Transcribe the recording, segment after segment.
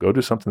go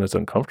do something that's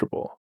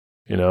uncomfortable.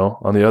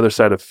 On the other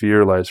side of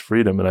fear lies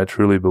freedom. And I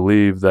truly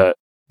believe that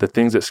the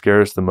things that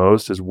scare us the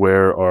most is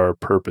where our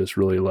purpose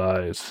really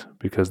lies,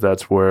 because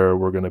that's where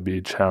we're going to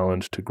be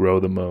challenged to grow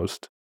the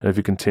most. And if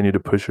you continue to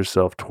push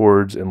yourself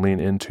towards and lean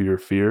into your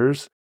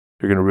fears,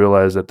 you're going to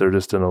realize that they're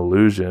just an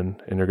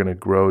illusion, and you're going to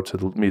grow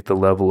to meet the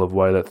level of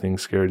why that thing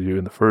scared you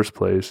in the first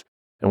place.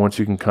 And once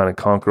you can kind of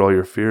conquer all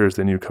your fears,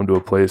 then you come to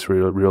a place where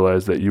you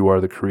realize that you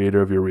are the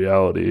creator of your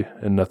reality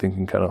and nothing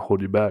can kind of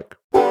hold you back.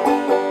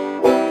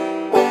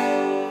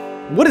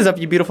 What is up,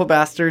 you beautiful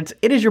bastards?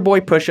 It is your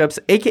boy Pushups,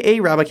 aka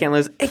Rabbi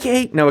Canlis,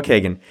 aka Noah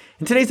Kagan.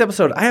 In today's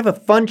episode, I have a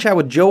fun chat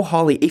with Joe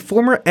Hawley, a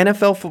former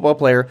NFL football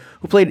player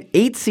who played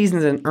 8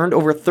 seasons and earned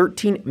over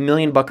 13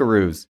 million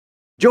buckaroos.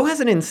 Joe has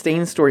an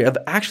insane story of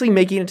actually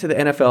making it to the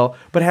NFL,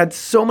 but had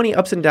so many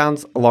ups and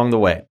downs along the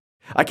way.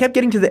 I kept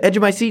getting to the edge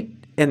of my seat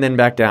and then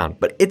back down,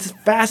 but it's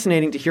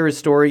fascinating to hear his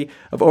story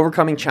of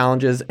overcoming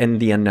challenges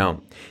and the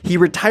unknown. He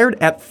retired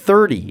at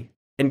 30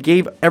 and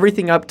gave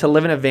everything up to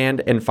live in a van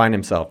and find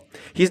himself.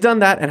 He's done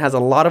that and has a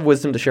lot of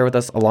wisdom to share with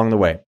us along the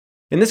way.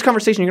 In this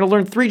conversation, you're going to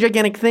learn 3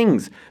 gigantic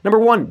things. Number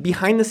 1,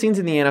 behind the scenes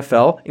in the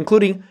NFL,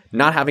 including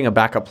not having a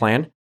backup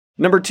plan.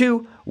 Number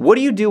 2, what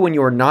do you do when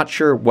you are not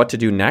sure what to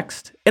do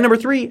next? And number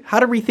 3,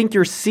 how to rethink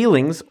your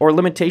ceilings or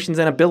limitations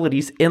and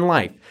abilities in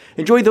life.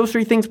 Enjoy those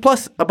 3 things,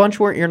 plus a bunch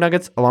more ear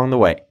nuggets along the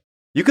way.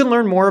 You can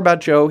learn more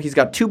about Joe. He's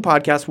got 2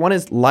 podcasts. One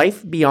is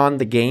Life Beyond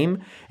the Game,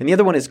 and the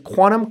other one is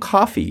Quantum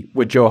Coffee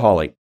with Joe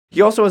Hawley.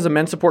 He also has a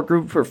men's support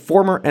group for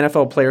former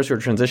NFL players who are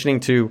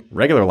transitioning to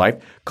regular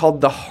life called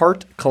The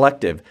Heart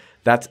Collective.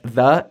 That's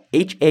the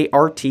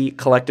HART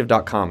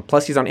collective.com.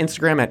 Plus, he's on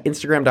Instagram at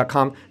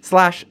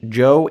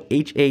instagram.com/Joe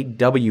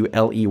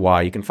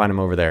HAWLEY. You can find him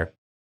over there.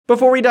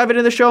 Before we dive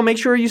into the show, make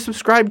sure you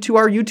subscribe to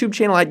our YouTube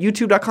channel at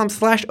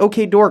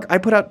youtube.com/OKDork. I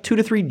put out 2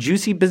 to 3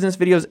 juicy business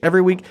videos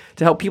every week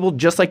to help people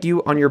just like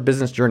you on your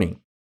business journey.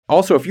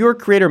 Also, if you're a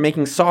creator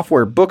making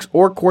software, books,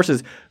 or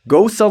courses,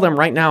 go sell them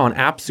right now on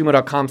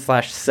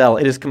appsumo.com/sell.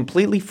 It is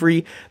completely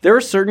free. There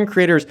are certain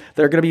creators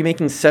that are going to be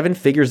making 7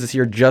 figures this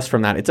year just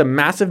from that. It's a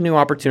massive new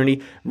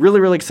opportunity. Really,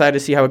 really excited to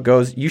see how it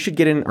goes. You should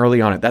get in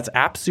early on it. That's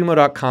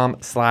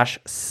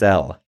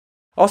appsumo.com/sell.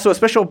 Also, a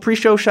special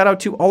pre-show shout out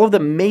to all of the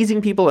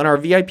amazing people in our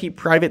VIP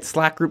private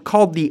Slack group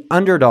called The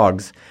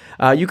Underdogs.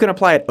 You can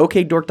apply at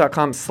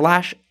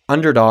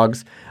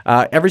okdork.com/underdogs.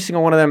 Every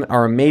single one of them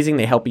are amazing.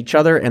 They help each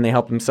other and they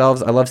help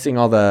themselves. I love seeing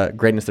all the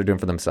greatness they're doing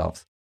for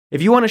themselves.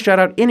 If you want a shout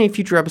out in a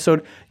future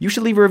episode, you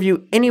should leave a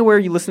review anywhere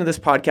you listen to this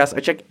podcast. I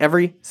check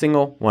every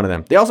single one of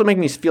them. They also make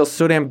me feel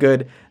so damn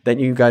good that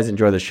you guys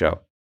enjoy the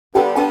show.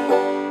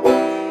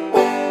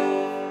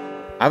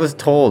 I was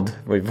told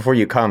before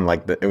you come,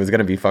 it was going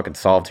to be fucking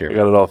solved here. I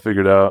got it all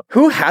figured out.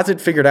 Who has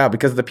it figured out?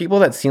 Because the people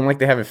that seem like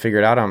they have it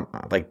figured out, I'm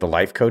like the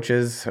life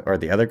coaches or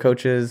the other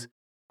coaches,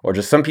 or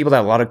just some people that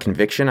have a lot of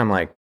conviction. I'm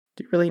like,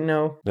 do you really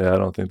know? Yeah, I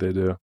don't think they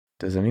do.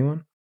 Does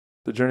anyone?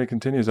 The journey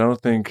continues. I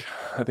think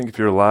if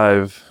you're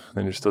alive,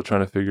 then you're still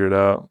trying to figure it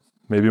out.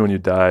 Maybe when you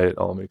die, it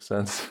all makes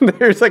sense.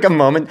 There's like a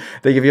moment,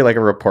 they give you like a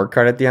report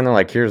card at the end. They're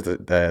like, here's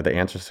the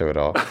answers to it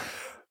all.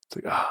 It's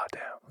like,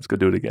 damn, let's go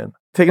do it again.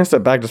 Taking a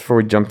step back just before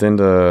we jumped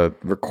into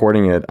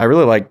recording it, I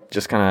really like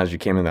just kind of as you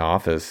came in the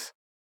office,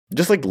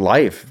 just like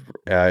life.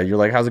 You're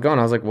like, how's it going?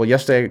 I was like, well,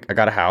 yesterday I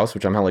got a house,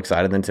 which I'm hell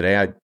excited. Then today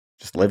I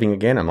just living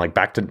again. I'm like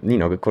back to,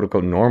 quote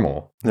unquote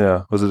normal.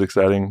 Yeah. Was it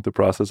exciting, the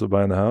process of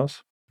buying the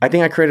house? I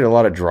think I created a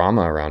lot of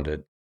drama around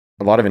it.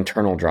 A lot of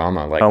internal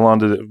drama. Like, how long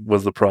did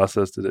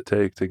it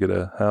take to get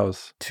a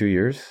house? 2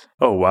 years.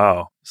 Oh,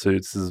 wow. So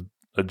this is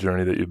a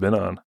journey that you've been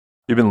on.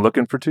 You've been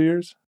looking for 2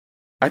 years?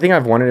 I think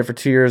I've wanted it for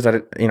 2 years. I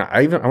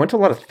went to a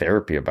lot of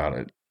therapy about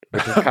it,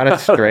 which is kind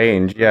of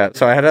strange. Yeah.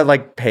 So I had to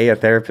pay a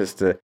therapist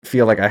to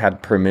feel like I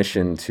had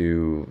permission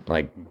to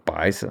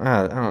buy some.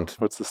 I don't.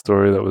 What's the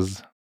story that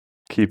was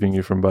keeping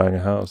you from buying a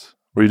house?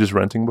 Were you just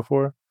renting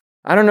before?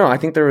 I don't know. I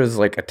think there was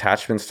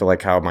attachments to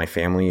how my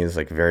family is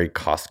very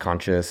cost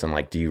conscious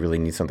and do you really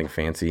need something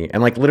fancy?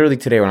 And literally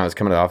today when I was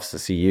coming to the office to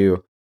see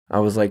you, I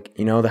was like,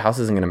 the house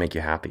isn't going to make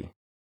you happy.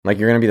 You're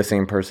going to be the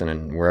same person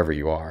in wherever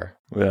you are.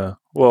 Yeah.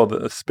 Well,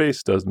 the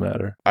space does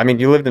matter. I mean,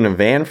 you lived in a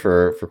van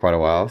for quite a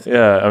while. So.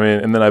 Yeah. I mean,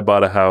 and then I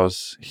bought a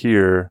house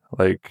here,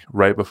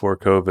 right before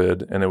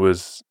COVID. And it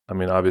was,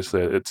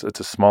 obviously it's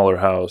a smaller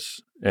house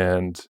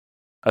and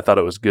I thought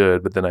it was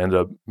good, but then I ended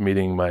up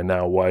meeting my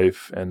now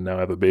wife and now I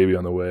have a baby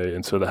on the way.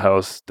 And so the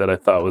house that I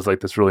thought was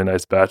this really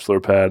nice bachelor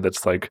pad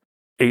that's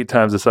 8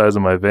 times the size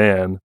of my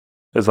van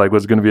is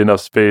was going to be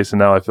enough space. And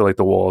now I feel like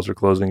the walls are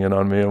closing in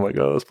on me. I'm like,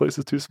 oh, this place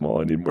is too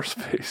small. I need more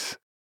space.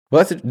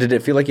 Well, did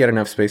it feel like you had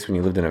enough space when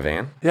you lived in a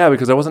van? Yeah,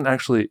 because I wasn't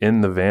actually in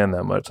the van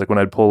that much. When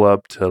I'd pull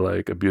up to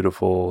a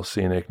beautiful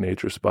scenic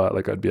nature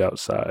spot, I'd be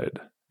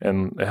outside.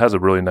 And it has a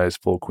really nice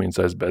full queen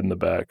size bed in the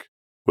back,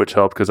 which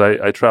helped because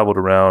I traveled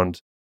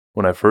around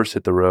when I first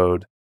hit the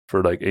road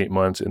for 8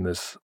 months in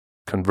this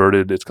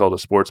converted, it's called a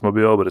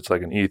Sportsmobile, but it's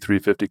an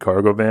E350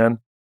 cargo van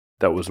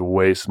that was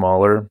way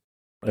smaller.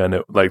 And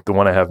it, the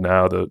one I have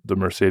now, the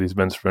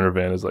Mercedes-Benz Sprinter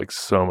van is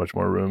so much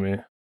more roomy.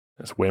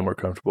 It's way more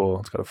comfortable.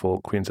 It's got a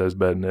full queen size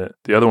bed in it.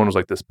 The other one was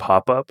like this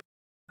pop up,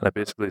 and I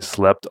basically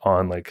slept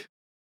on like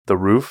the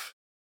roof,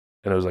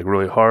 and it was like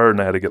really hard,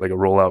 and I had to get like a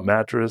roll out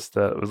mattress.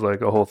 That was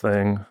like a whole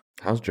thing.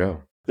 How's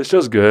Joe? This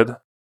show's good. A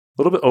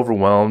little bit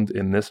overwhelmed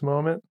in this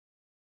moment.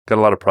 Got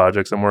a lot of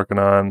projects I'm working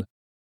on,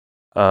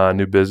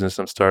 new business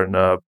I'm starting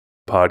up,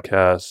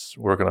 podcasts,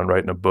 working on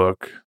writing a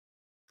book.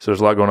 So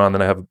there's a lot going on.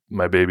 Then I have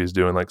my baby's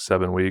due in like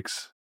 7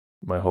 weeks.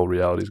 My whole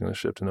reality is going to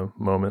shift in a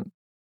moment.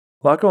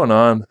 A lot going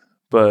on,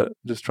 but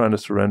just trying to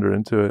surrender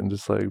into it and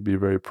just like be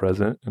very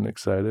present and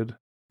excited.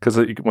 Because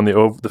when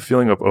the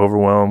feeling of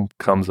overwhelm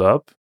comes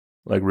up,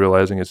 like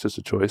realizing it's just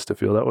a choice to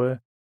feel that way,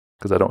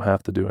 because I don't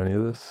have to do any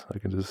of this. I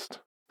can just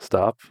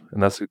stop.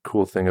 And that's a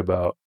cool thing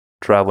about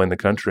traveling the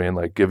country and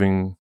like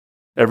giving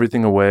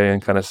everything away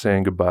and kind of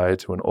saying goodbye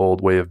to an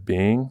old way of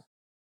being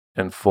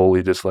and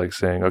fully just like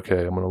saying,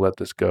 okay, I'm going to let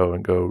this go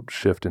and go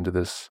shift into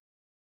this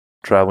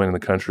traveling in the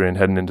country and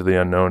heading into the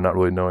unknown, not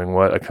really knowing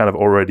what. I kind of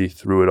already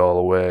threw it all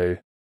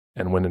away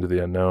and went into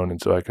the unknown.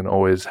 And so I can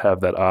always have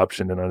that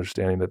option and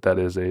understanding that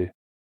is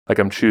like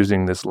I'm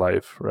choosing this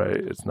life, right?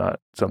 It's not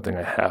something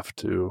I have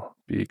to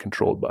be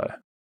controlled by.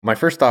 My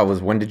first thought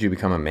was, when did you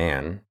become a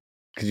man?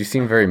 Because you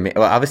seem very,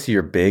 well, obviously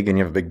you're big and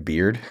you have a big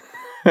beard,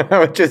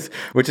 which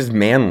is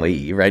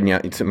manly, right?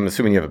 And I'm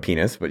assuming you have a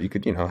penis, but you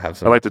could, have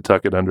some. I like to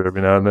tuck it under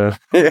every now and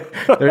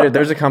then.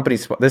 There's a company,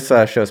 this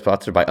show is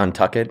sponsored by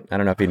Untuck It. I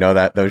don't know if you know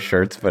those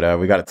shirts, but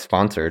we got it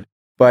sponsored.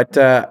 But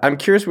I'm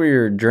curious where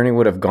your journey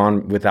would have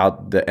gone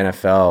without the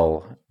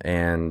NFL,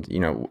 and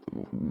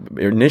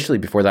initially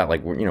before that,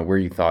 like where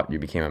you thought you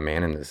became a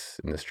man in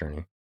this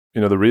journey.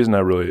 The reason I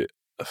really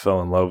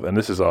fell in love, and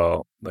this is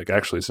all like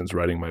actually since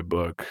writing my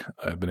book,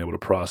 I've been able to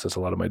process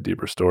a lot of my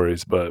deeper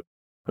stories. But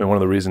I mean, one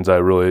of the reasons I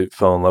really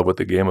fell in love with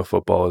the game of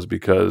football is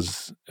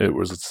because it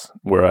was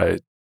where I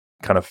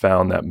kind of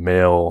found that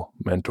male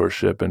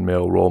mentorship and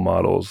male role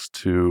models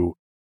to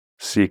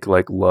seek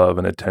like love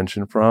and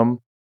attention from.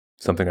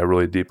 Something I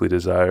really deeply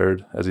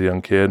desired as a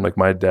young kid. Like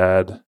my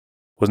dad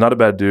was not a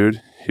bad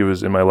dude. He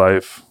was in my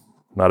life,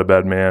 not a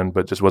bad man,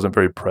 but just wasn't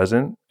very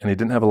present. And he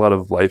didn't have a lot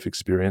of life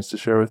experience to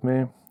share with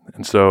me.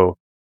 And so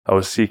I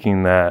was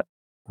seeking that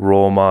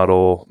role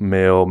model,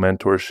 male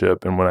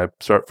mentorship. And when I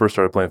first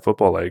started playing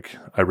football, like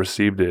I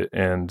received it.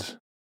 And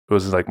it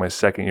was like my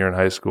second year in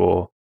high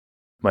school.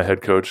 My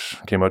head coach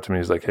came up to me.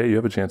 He's like, hey, you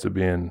have a chance of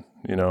being,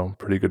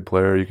 pretty good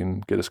player. You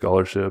can get a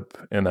scholarship.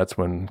 And that's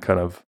when kind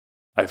of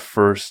I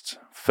first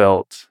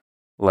felt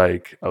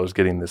like I was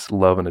getting this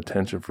love and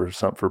attention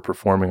for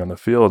performing on the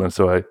field. And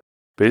so I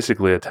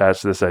basically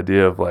attached this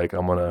idea of like,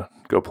 I'm going to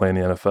go play in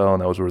the NFL.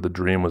 And that was where the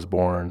dream was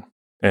born.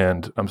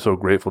 And I'm so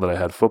grateful that I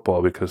had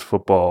football, because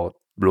football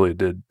really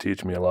did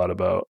teach me a lot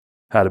about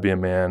how to be a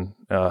man.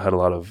 Had a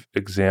lot of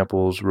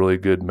examples, really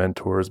good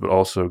mentors, but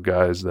also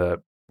guys that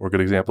were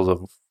good examples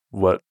of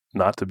what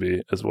not to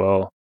be as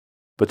well.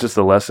 But just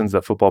the lessons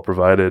that football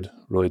provided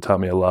really taught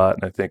me a lot.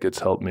 And I think it's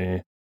helped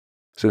me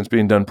since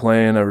being done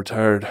playing. I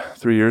retired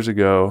 3 years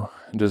ago,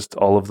 and just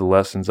all of the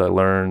lessons I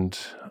learned.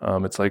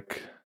 It's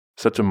like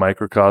such a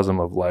microcosm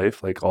of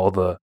life, like all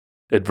the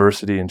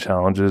adversity and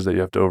challenges that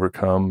you have to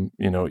overcome,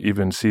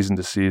 even season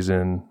to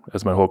season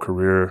as my whole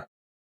career,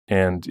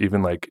 and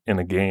even like in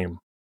a game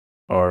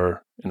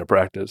or in a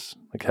practice,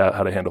 like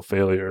how to handle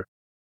failure,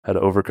 how to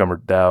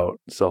overcome doubt,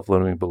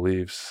 self-limiting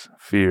beliefs,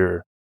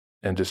 fear,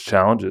 and just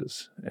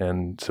challenges.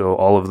 And so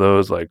all of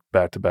those like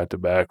back to back to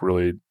back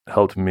really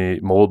helped me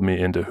mold me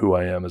into who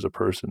I am as a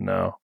person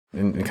now.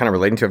 And kind of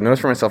relating to, I've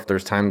noticed for myself,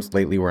 there's times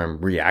lately where I'm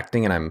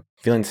reacting and I'm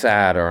feeling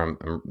sad or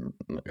I'm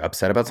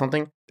upset about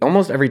something.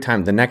 Almost every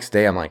time, the next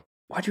day, I'm like,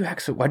 why'd you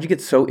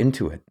get so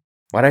into it?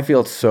 Why'd I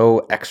feel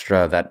so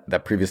extra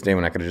that previous day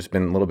when I could have just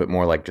been a little bit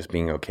more like just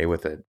being okay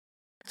with it?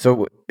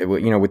 So,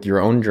 with your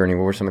own journey,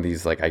 what were some of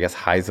these, like, I guess,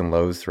 highs and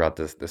lows throughout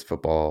this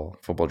football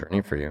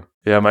journey for you?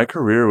 Yeah, my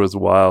career was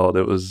wild.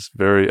 It was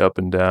very up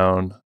and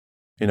down.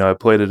 I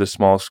played at a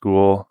small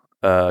school,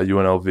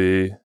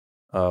 UNLV.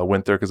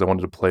 Went there because I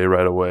wanted to play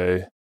right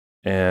away.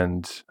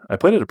 And I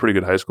played at a pretty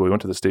good high school. We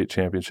went to the state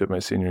championship my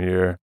senior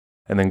year,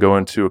 and then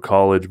going to a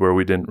college where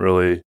we didn't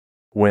really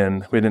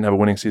win. We didn't have a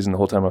winning season the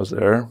whole time I was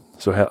there.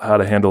 So how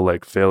to handle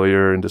like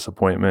failure and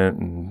disappointment.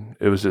 And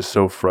it was just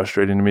so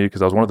frustrating to me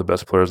because I was one of the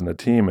best players on the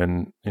team.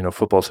 And,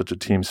 football is such a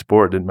team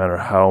sport. It didn't matter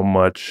how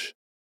much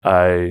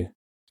I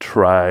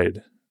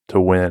tried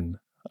to win.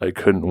 I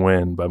couldn't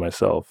win by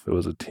myself. It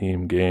was a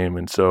team game.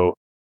 And so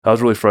that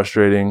was really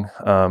frustrating.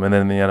 And then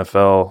in the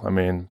NFL, I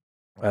mean,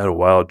 I had a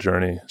wild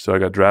journey. So I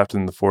got drafted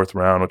in the 4th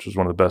round, which was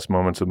one of the best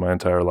moments of my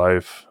entire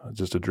life.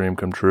 Just a dream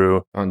come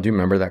true. Do you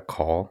remember that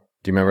call?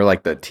 Do you remember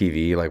like the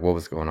TV, like what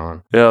was going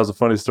on? Yeah, it was a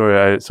funny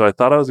story. So I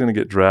thought I was going to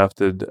get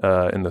drafted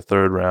in the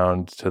 3rd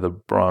round to the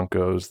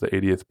Broncos, the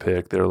 80th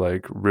pick. They're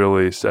like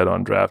really set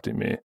on drafting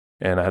me.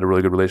 And I had a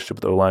really good relationship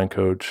with the O-line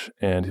coach.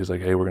 And he was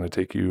like, hey, we're going to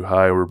take you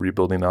high. We're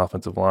rebuilding the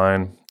offensive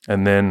line.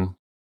 And then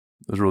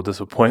it was a real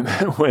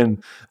disappointment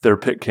when their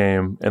pick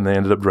came and they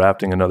ended up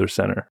drafting another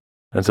center.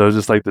 And so it was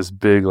just like this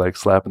big like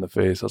slap in the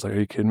face. I was like, are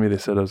you kidding me? They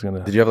said I was going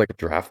to. Did you have like a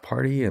draft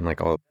party and like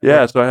all?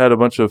 Yeah, so I had a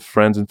bunch of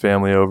friends and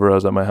family over. I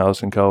was at my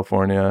house in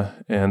California,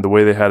 and the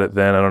way they had it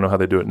then, I don't know how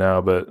they do it now,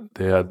 but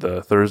they had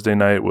the Thursday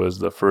night was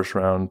the first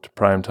round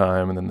prime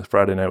time, and then the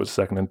Friday night was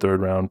second and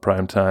third round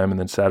prime time, and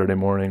then Saturday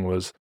morning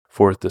was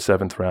fourth to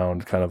seventh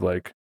round, kind of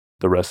like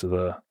the rest of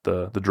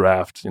the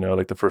draft.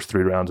 Like the first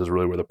 3 rounds is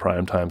really where the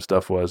prime time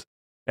stuff was.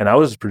 And I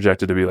was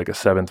projected to be like a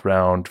 7th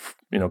round,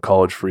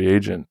 college free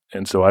agent.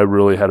 And so I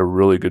really had a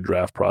really good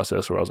draft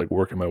process where I was like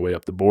working my way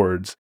up the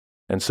boards.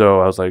 And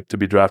so I was like, to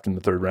be drafted in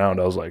the 3rd round,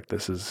 I was like,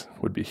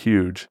 would be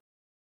huge.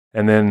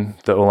 And then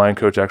the O-line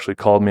coach actually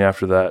called me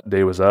after that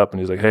day was up,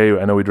 and he's like, hey,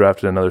 I know we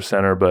drafted another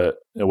center, but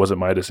it wasn't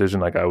my decision.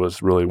 Like I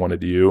was really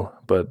wanted you,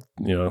 but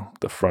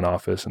the front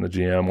office and the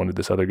GM wanted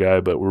this other guy,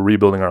 but we're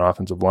rebuilding our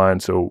offensive line.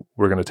 So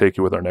we're going to take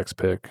you with our next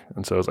pick.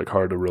 And so it was like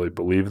hard to really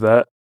believe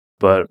that,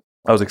 but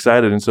I was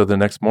excited. And so the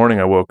next morning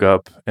I woke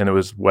up and it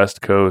was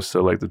West Coast.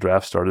 So like the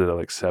draft started at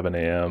like 7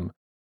 a.m.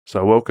 So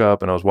I woke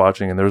up and I was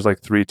watching, and there was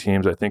like 3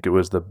 teams. I think it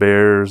was the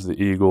Bears,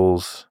 the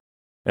Eagles,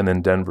 and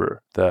then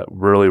Denver that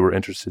really were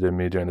interested in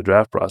me during the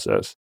draft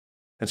process.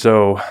 And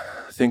so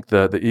I think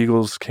the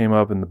Eagles came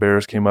up and the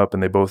Bears came up,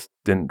 and they both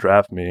didn't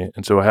draft me.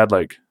 And so I had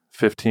like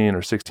 15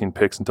 or 16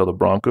 picks until the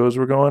Broncos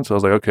were going. So I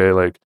was like, okay,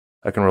 like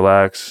I can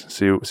relax,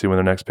 see when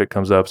their next pick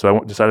comes up. So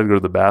I decided to go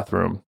to the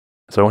bathroom.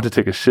 So I went to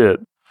take a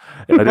shit,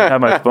 and I didn't have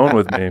my phone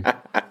with me.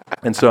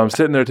 And so I'm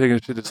sitting there taking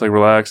a shit, just like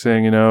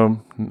relaxing,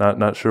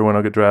 not sure when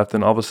I'll get drafted.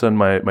 And all of a sudden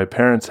my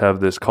parents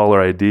have this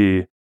caller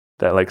ID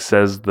that like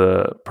says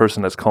the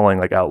person that's calling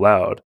like out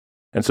loud.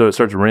 And so it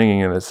starts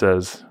ringing and it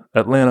says,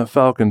 Atlanta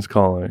Falcons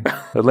calling.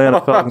 Atlanta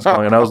Falcons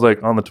calling. And I was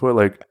like on the toilet,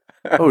 like,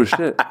 oh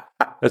shit.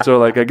 And so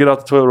like I get out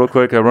the toilet real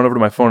quick, I run over to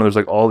my phone, and there's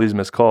like all these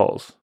missed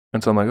calls.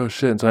 And so I'm like, oh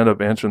shit. And so I end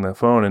up answering the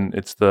phone, and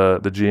it's the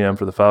GM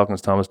for the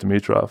Falcons, Thomas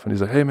Dimitroff. And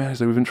he's like, hey man,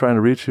 he's like, we've been trying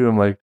to reach you. I'm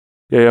like,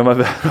 yeah, my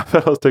bad.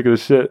 I was taking a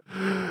shit.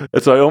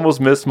 And so I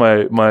almost missed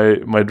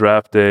my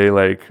draft day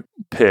like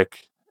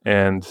pick.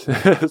 And so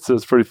it's a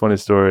pretty funny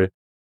story.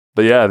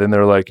 But yeah, then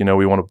they're like,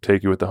 we want to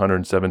take you with the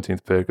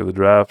 117th pick of the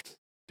draft.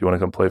 Do you want to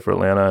come play for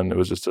Atlanta? And it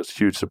was just a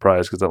huge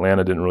surprise because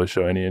Atlanta didn't really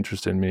show any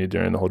interest in me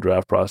during the whole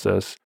draft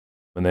process.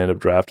 And they ended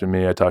up drafting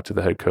me. I talked to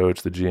the head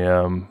coach, the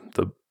GM,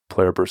 the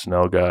player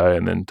personnel guy,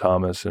 and then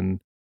Thomas.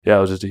 And yeah,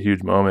 it was just a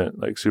huge moment,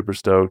 like super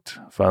stoked.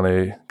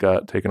 Finally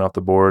got taken off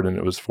the board, and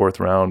it was 4th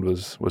round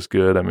was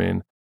good. I mean,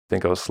 I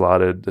think I was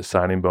slotted. The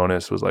signing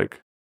bonus was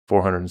like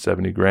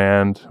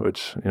 $470,000,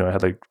 which, I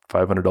had like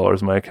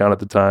 $500 in my account at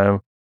the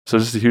time. So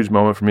just a huge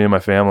moment for me and my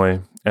family.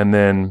 And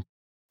then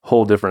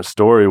whole different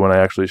story when I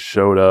actually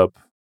showed up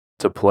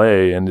to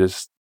play, and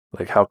just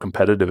like how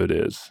competitive it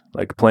is.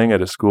 Like playing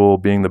at a school,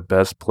 being the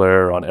best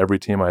player on every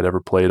team I'd ever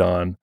played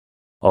on,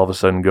 all of a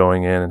sudden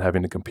going in and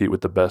having to compete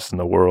with the best in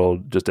the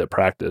world just at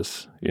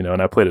practice,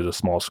 and I played at a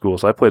small school.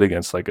 So I played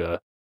against like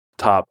a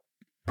top,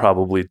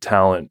 probably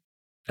talent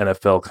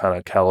NFL kind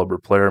of caliber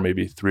player,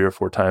 maybe 3 or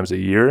 4 times a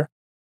year.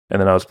 And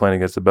then I was playing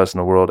against the best in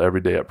the world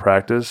every day at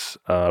practice.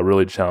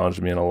 Really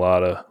challenged me in a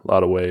lot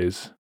of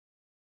ways.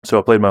 So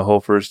I played my whole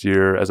first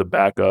year as a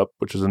backup,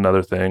 which is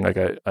another thing. Like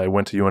I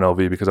went to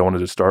UNLV because I wanted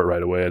to start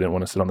right away. I didn't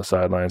want to sit on the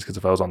sidelines, because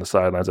if I was on the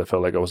sidelines, I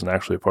felt like I wasn't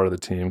actually a part of the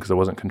team because I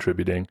wasn't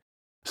contributing.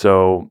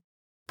 So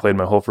played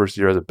my whole first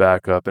year as a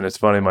backup. And it's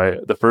funny,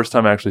 the first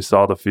time I actually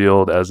saw the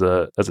field as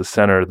a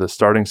center, the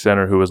starting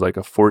center, who was like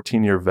a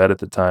 14-year vet at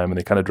the time, and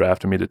they kind of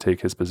drafted me to take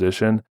his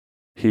position.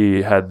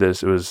 He had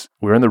we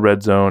were in the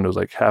red zone. It was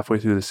like halfway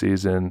through the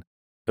season.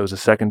 It was a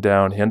 2nd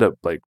down. He ended up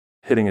like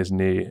hitting his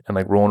knee and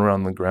like rolling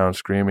around on the ground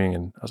screaming.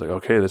 And I was like,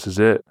 okay, this is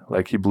it.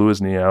 Like he blew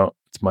his knee out.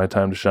 It's my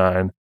time to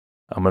shine.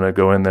 I'm going to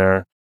go in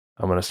there.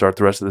 I'm going to start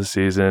the rest of the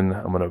season.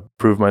 I'm going to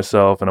prove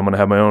myself, and I'm going to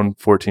have my own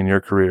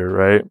 14-year career,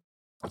 right?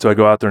 So I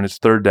go out there and it's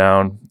 3rd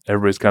down.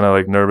 Everybody's kind of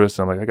like nervous.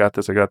 I'm like, I got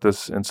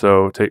this. And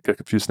so take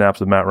a few snaps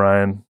with Matt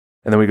Ryan.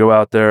 And then we go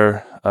out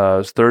there,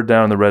 it's 3rd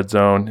down in the red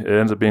zone. It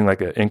ends up being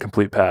like an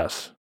incomplete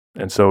pass.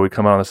 And so we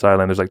come out on the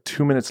sideline. There's like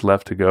 2 minutes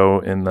left to go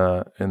in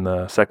the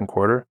 2nd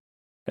quarter.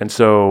 And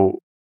so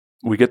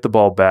we get the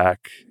ball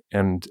back,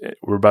 and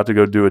we're about to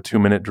go do a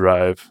 2-minute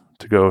drive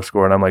to go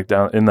score. And I'm like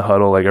down in the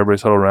huddle, like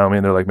everybody's huddled around me,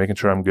 and they're like making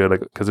sure I'm good. Like,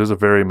 because there's a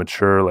very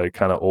mature, like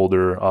kind of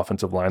older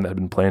offensive line that had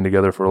been playing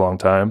together for a long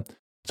time.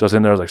 So I was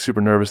in there, I was like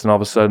super nervous. And all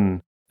of a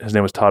sudden, his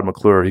name was Todd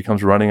McClure. He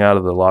comes running out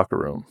of the locker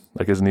room,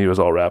 like his knee was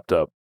all wrapped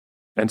up.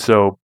 And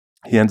so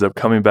he ends up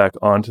coming back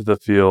onto the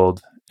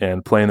field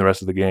and playing the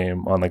rest of the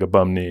game on like a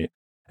bum knee.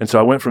 And so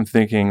I went from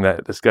thinking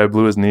that this guy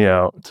blew his knee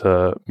out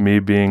to me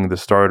being the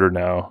starter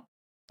now,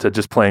 to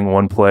just playing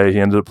one play. He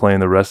ended up playing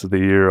the rest of the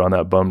year on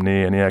that bum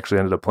knee, and he actually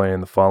ended up playing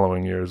the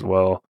following year as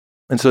well.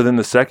 And so then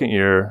the 2nd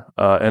year,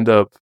 end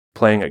up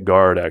playing at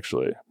guard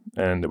actually,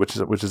 and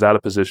which is out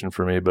of position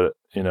for me. But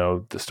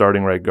the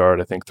starting right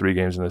guard, I think 3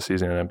 games in the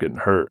season, and I'm getting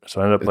hurt.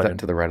 So I ended up playing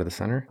to the right of the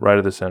center. Right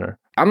of the center.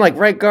 I'm like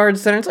right guard,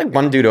 center. It's like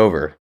one dude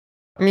over.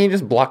 I mean, you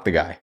just block the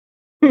guy.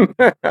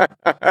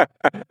 I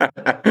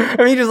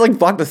mean, you just like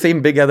block the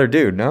same big other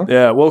dude, no?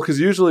 Yeah, well,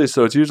 because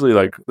it's usually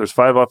like there's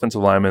 5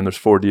 offensive linemen, there's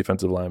 4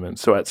 defensive linemen.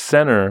 So at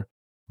center,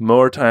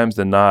 more times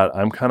than not,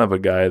 I'm kind of a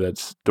guy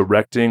that's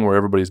directing where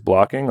everybody's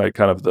blocking, like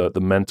kind of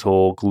the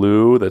mental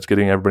glue that's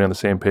getting everybody on the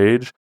same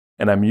page.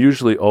 And I'm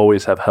usually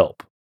always have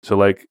help. So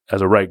like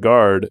as a right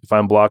guard, if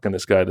I'm blocking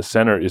this guy, the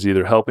center is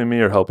either helping me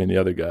or helping the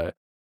other guy.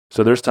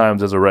 So there's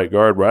times as a right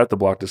guard where I have to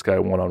block this guy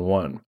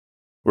one-on-one.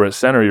 Where at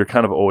center, you're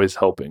kind of always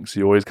helping. So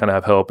you always kind of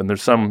have help. And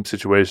there's some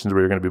situations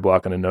where you're going to be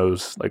blocking a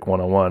nose like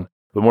one-on-one.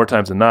 But more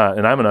times than not,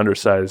 and I'm an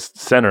undersized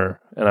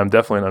center, and I'm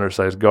definitely an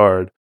undersized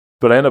guard.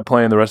 But I end up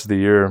playing the rest of the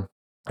year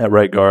at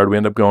right guard. We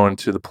end up going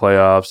to the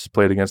playoffs,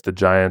 played against the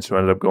Giants, who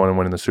ended up going and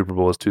winning the Super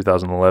Bowl as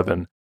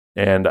 2011.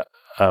 And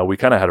we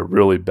kind of had a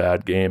really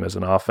bad game as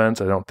an offense.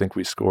 I don't think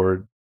we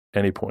scored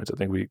any points. I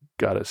think we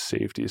got a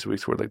safety, so we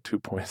scored like 2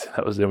 points.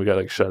 That was it. We got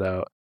like shut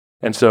out.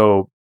 And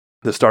so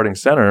the starting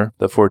center,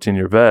 the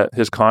 14-year vet,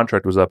 his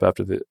contract was up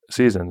after the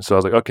season. So I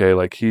was like, okay,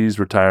 like he's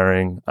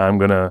retiring. I'm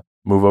going to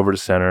move over to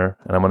center,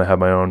 and I'm going to have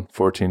my own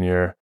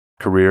 14-year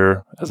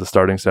career as the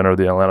starting center of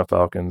the Atlanta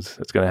Falcons.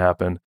 It's going to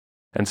happen.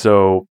 And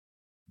so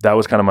that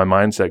was kind of my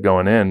mindset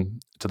going in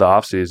to the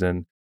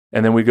offseason.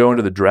 And then we go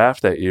into the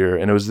draft that year,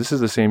 and this is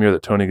the same year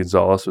that Tony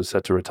Gonzalez was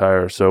set to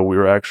retire. So we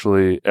were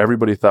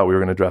everybody thought we were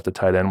going to draft a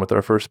tight end with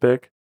our first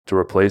pick to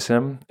replace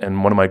him.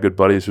 And one of my good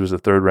buddies, who was the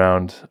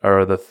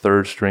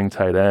third string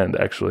tight end,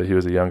 actually, he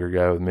was a younger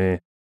guy with me.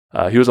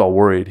 He was all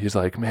worried. He's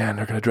like, man,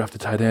 they're going to draft a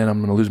tight end. I'm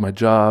going to lose my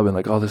job and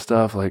like all this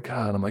stuff. Like,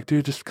 God. And I'm like,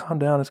 dude, just calm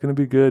down. It's going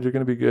to be good. You're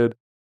going to be good.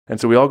 And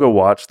so we all go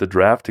watch the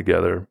draft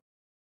together.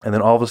 And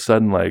then all of a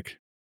sudden, like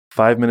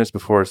 5 minutes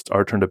before it's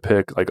our turn to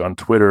pick, like on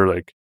Twitter,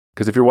 like,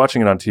 because if you're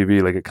watching it on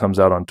TV, like it comes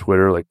out on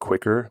Twitter like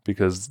quicker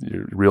because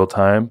you're real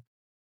time.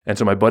 And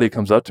so my buddy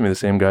comes up to me, the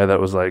same guy that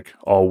was like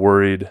all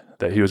worried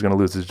that he was going to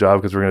lose his job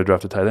because we're going to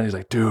draft a tight end. He's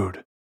like,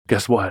 dude,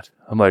 guess what?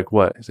 I'm like,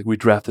 what? He's like, we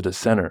drafted a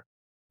center.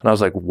 And I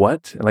was like,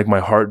 what? And like my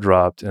heart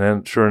dropped. And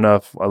then sure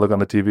enough, I look on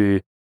the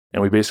TV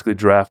and we basically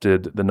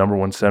drafted the number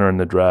one center in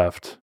the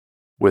draft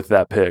with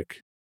that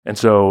pick. And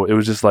so it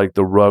was just like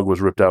the rug was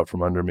ripped out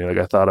from under me. Like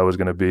I thought I was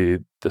going to be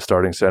the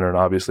starting center. And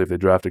obviously if they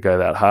draft a guy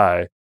that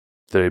high,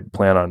 they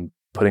plan on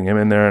putting him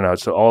in there. And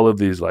so all of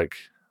these like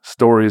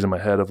stories in my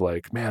head of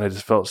like, man, I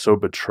just felt so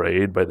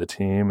betrayed by the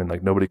team and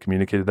like nobody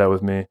communicated that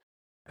with me.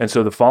 And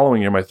so the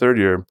following year, my third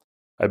year,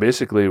 I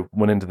basically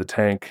went into the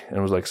tank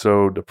and was like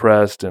so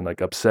depressed and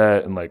like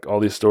upset and like all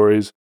these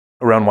stories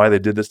around why they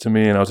did this to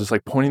me. And I was just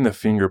like pointing the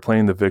finger,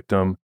 playing the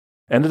victim,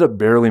 ended up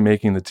barely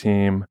making the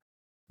team,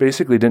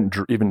 basically didn't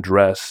even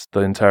dress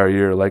the entire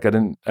year. Like I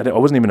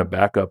wasn't even a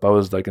backup. I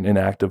was like an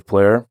inactive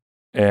player.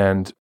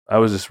 And I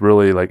was just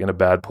really like in a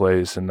bad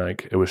place, and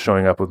like it was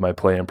showing up with my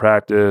play in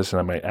practice,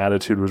 and my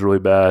attitude was really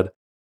bad.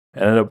 I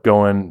ended up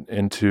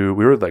we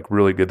were like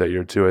really good that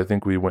year too. I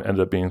think we ended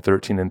up being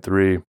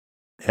 13-3.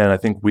 And I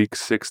think week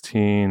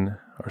 16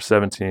 or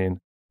 17,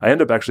 I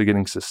ended up actually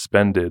getting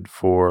suspended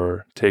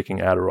for taking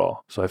Adderall.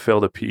 So I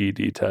failed a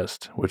PED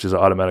test, which is an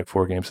automatic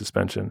 4-game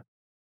suspension.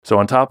 So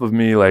on top of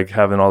me like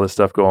having all this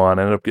stuff go on,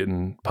 I ended up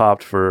getting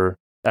popped for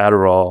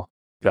Adderall,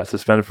 got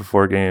suspended for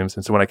 4 games.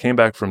 And so when I came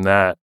back from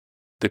that,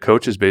 the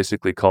coaches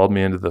basically called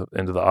me into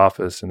the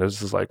office, and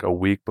this is like a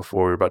week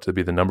before we were about to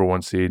be the number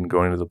 1 seed and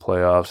going into the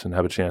playoffs and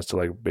have a chance to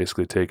like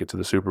basically take it to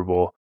the Super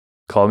Bowl.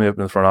 Called me up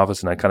in the front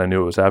office, and I kind of knew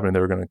what was happening. They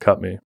were going to cut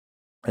me.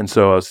 And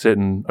so I was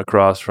sitting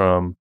across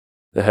from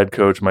the head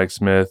coach, Mike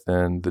Smith,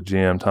 and the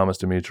GM, Thomas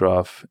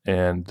Dimitroff,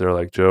 and they're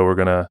like, Joe, we're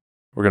gonna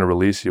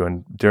release you.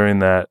 And during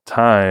that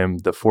time,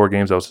 the 4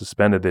 games I was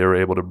suspended, they were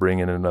able to bring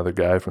in another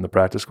guy from the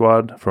practice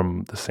squad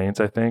from the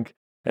Saints, I think.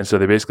 And so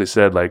they basically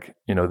said, like,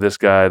 you know, this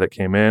guy that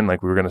came in,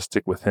 like, we were going to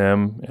stick with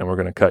him and we're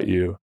going to cut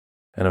you.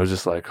 And it was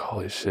just like,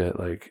 holy shit.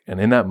 Like, and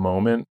in that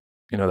moment,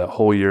 you know, that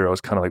whole year, I was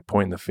kind of like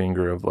pointing the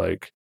finger of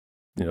like,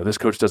 you know, this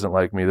coach doesn't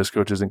like me. This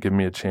coach isn't giving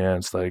me a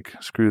chance. Like,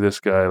 screw this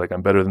guy. Like,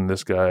 I'm better than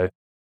this guy.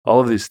 All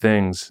of these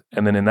things.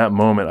 And then in that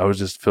moment, I was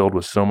just filled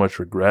with so much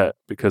regret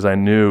because I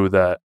knew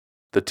that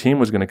the team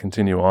was going to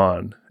continue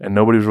on and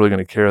nobody was really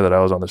going to care that I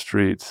was on the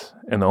streets.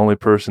 And the only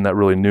person that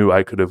really knew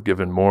I could have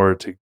given more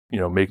to, you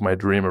know, make my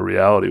dream a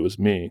reality was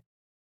me.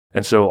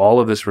 And so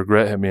all of this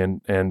regret hit me,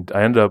 and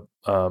I ended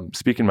up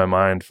speaking my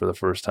mind for the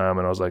first time.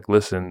 And I was like,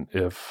 listen,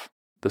 if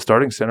the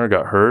starting center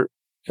got hurt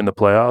in the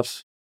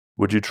playoffs,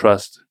 would you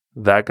trust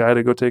that guy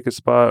to go take his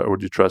spot, or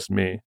would you trust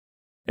me?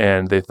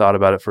 And they thought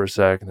about it for a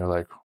sec, and they're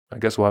like, I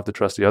guess we'll have to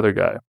trust the other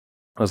guy.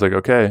 I was like,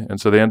 okay. And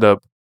so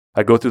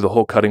I go through the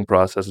whole cutting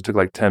process. It took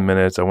like 10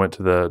 minutes. I went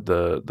to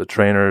the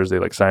trainers. They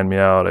like signed me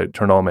out. I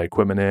turned all my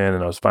equipment in,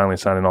 and I was finally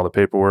signing all the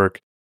paperwork.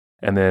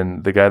 And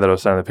then the guy that I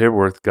was signing the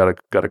paperwork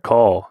got a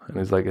call, and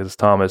he's like, it's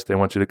Thomas. They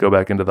want you to go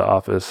back into the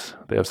office.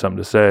 They have something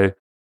to say.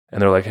 And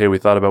they're like, hey, we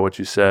thought about what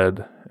you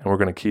said, and we're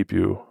going to keep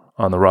you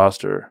on the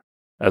roster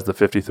as the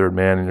 53rd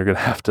man, and you're going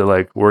to have to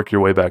like work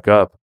your way back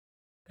up.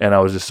 And I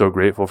was just so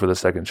grateful for the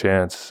second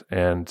chance.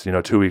 And, you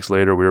know, 2 weeks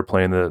later, we were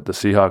playing the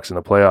Seahawks in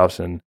the playoffs,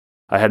 and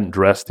I hadn't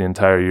dressed the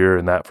entire year.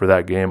 And for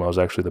that game, I was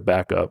actually the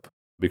backup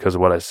because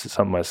of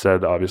something I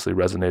said obviously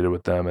resonated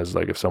with them as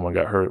like, if someone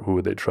got hurt, who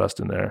would they trust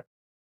in there?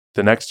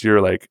 The next year,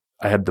 like,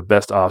 I had the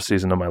best off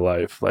season of my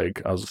life.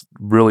 Like, I was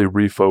really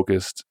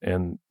refocused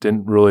and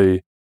didn't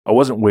really I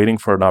wasn't waiting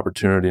for an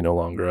opportunity no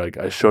longer. Like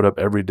I showed up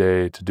every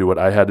day to do what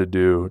I had to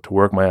do, to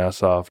work my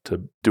ass off,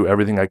 to do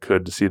everything I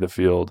could to see the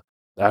field.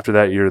 After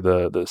that year,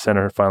 the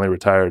center finally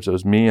retired. So it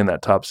was me and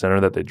that top center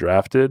that they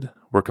drafted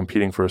were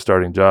competing for a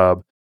starting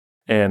job.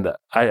 And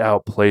I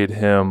outplayed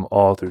him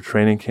all through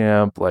training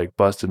camp, like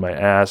busted my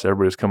ass.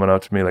 Everybody was coming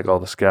up to me, like all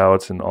the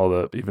scouts and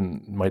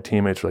even my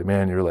teammates were like,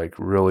 man, you're like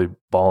really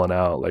balling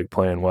out, like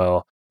playing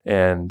well.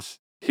 And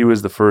he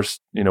was the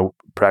first,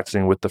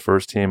 practicing with the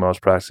first team. I was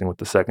practicing with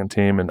the second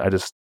team. And I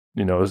just,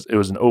 it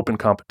was an open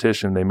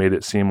competition. They made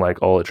it seem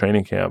like all at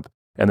training camp.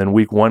 And then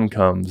week 1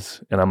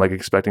 comes and I'm like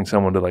expecting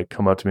someone to like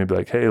come up to me and be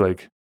like, hey,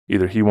 like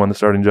either he won the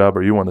starting job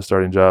or you won the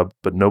starting job,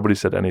 but nobody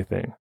said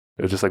anything.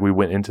 It was just like we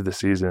went into the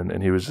season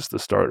and he was just the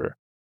starter.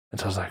 And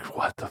so I was like,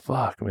 what the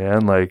fuck,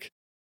 man? Like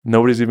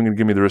nobody's even going to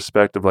give me the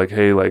respect of like,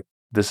 hey, like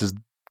this is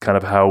kind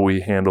of how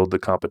we handled the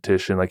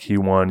competition. Like he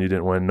won, you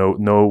didn't win.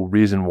 No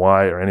reason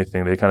why or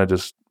anything. They kind of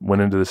just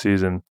went into the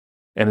season.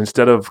 And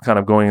instead of kind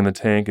of going in the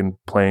tank and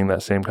playing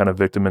that same kind of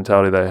victim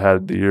mentality that I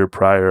had the year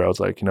prior, I was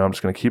like, I'm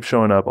just going to keep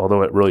showing up,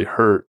 although it really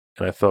hurt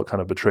and I felt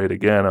kind of betrayed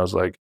again. I was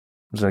like,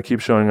 I'm just going to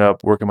keep showing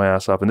up, working my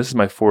ass off. And this is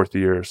my 4th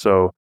year.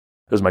 So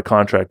it was my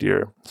contract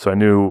year. So I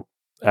knew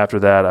after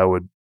that I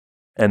would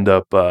end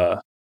up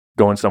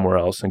going somewhere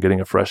else and getting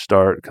a fresh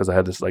start because I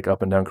had this like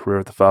up and down career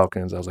with the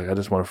Falcons. I was like, I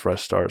just want a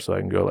fresh start so I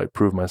can go like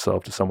prove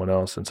myself to someone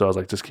else. And so I was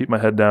like, just keep my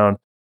head down.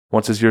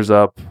 Once this year's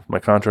up, my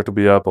contract will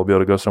be up. I'll be able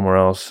to go somewhere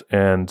else.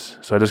 And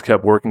so I just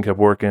kept working.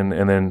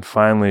 And then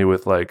finally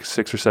with like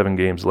 6 or 7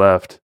 games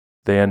left,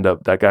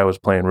 that guy was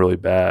playing really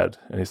bad.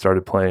 And he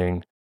started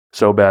playing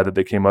so bad that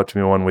they came up to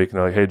me one week and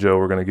they're like, hey, Joe,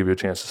 we're going to give you a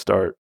chance to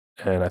start.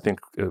 And I think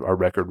our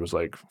record was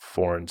like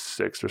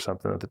 4-6 or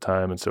something at the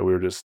time. And so we were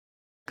just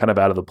kind of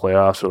out of the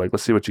playoffs. So like,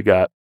 let's see what you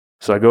got.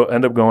 So I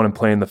end up going and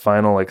playing the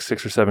final like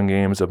 6 or 7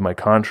 games of my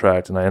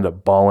contract. And I end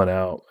up balling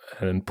out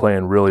and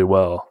playing really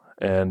well.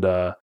 And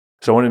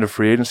so I went into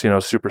free agency and I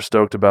was super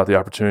stoked about the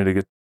opportunity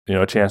to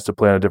get, a chance to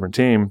play on a different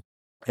team.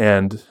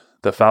 And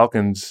the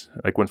Falcons,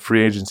 like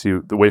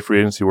the way free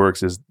agency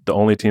works is the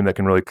only team that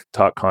can really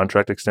talk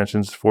contract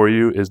extensions for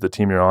you is the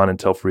team you're on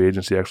until free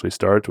agency actually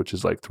starts, which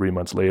is like 3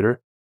 months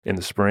later in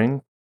the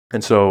spring.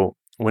 And so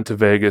went to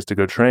Vegas to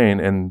go train,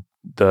 and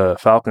the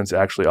Falcons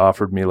actually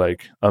offered me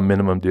like a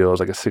minimum deal. It was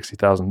like a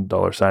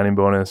 $60,000 signing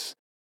bonus,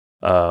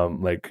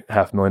 like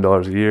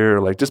 $500,000 a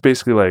year, like just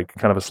basically like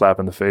kind of a slap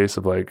in the face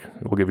of like,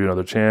 we'll give you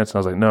another chance. And I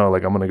was like, no,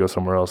 like I'm going to go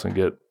somewhere else and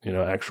get,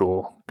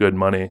 actual good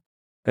money.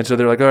 And so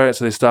they're like, all right.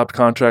 So they stopped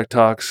contract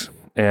talks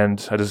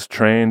and I just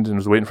trained and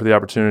was waiting for the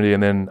opportunity.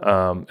 And then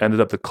ended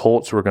up the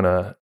Colts were going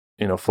to,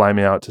 fly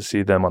me out to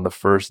see them on the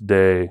first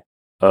day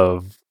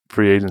of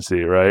free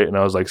agency, right? And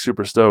I was like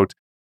super stoked.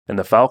 And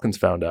the Falcons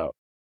found out.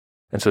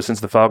 And so since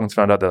the Falcons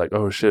found out, they're like,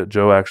 oh shit,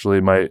 Joe actually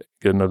might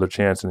get another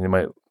chance and he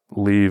might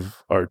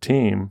leave our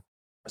team.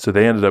 So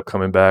they ended up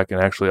coming back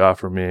and actually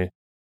offer me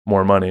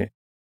more money.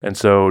 And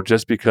so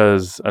just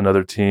because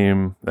another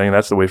team, I think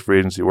that's the way free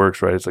agency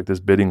works, right? It's like this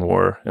bidding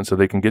war. And so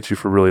they can get you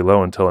for really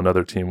low until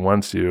another team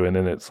wants you. And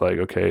then it's like,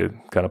 okay,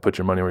 kind of put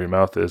your money where your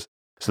mouth is.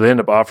 So they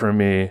end up offering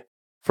me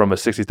from a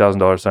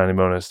 $60,000 signing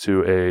bonus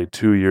to a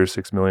 2-year,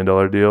 $6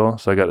 million deal.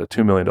 So I got a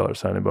 $2 million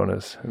signing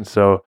bonus. And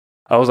so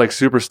I was like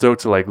super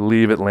stoked to like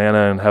leave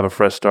Atlanta and have a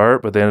fresh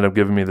start, but they ended up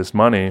giving me this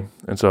money.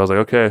 And so I was like,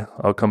 okay,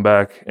 I'll come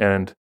back.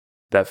 And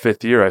that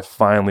 5th year, I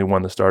finally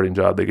won the starting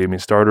job. They gave me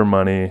starter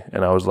money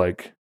and I was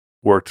like,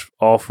 worked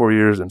all 4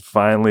 years and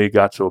finally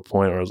got to a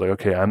point where I was like,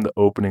 okay, I'm the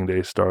opening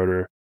day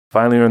starter.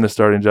 Finally earned the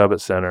starting job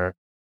at center.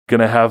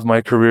 Gonna have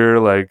my career,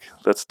 like,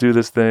 let's do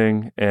this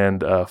thing.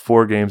 And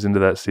 4 games into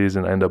that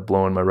season, I end up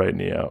blowing my right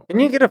knee out. Can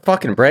you get a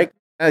fucking break?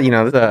 This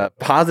is a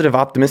positive,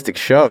 optimistic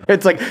show.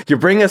 It's like you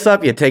bring us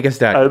up, you take us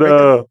down. I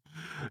know.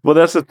 Well,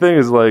 that's the thing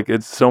is like,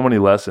 it's so many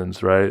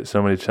lessons, right?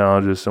 So many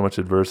challenges, so much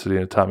adversity,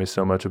 and it taught me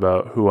so much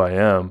about who I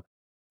am.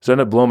 So I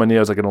ended up blowing my knee. I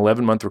was like an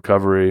 11-month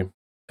recovery.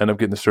 Ended up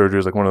getting the surgery. It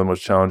was like one of the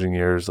most challenging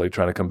years, like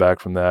trying to come back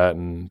from that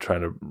and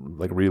trying to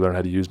like relearn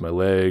how to use my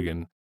leg.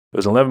 And it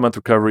was an 11-month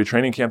recovery.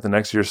 Training camp the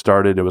next year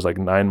started. It was like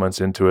 9 months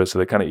into it. So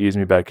they kind of eased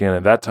me back in.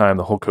 At that time,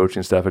 the whole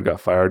coaching staff had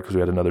got fired because we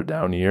had another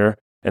down year.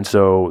 And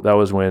so that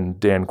was when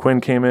Dan Quinn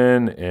came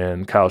in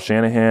and Kyle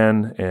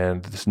Shanahan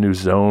and this new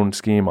zone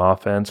scheme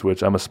offense,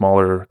 which I'm a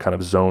smaller kind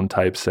of zone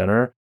type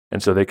center.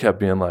 And so they kept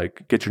being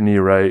like, get your knee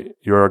right.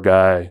 You're a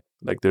guy.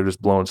 Like they're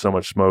just blowing so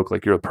much smoke.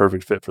 Like you're a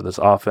perfect fit for this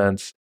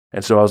offense.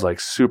 And so I was like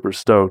super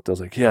stoked. I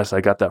was like, yes, I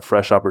got that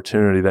fresh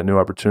opportunity, that new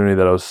opportunity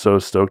that I was so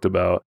stoked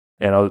about.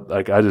 And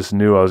I just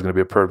knew I was going to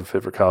be a perfect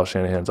fit for Kyle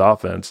Shanahan's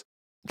offense.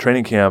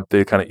 Training camp,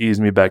 they kind of eased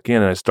me back in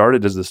and I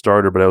started as the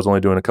starter, but I was only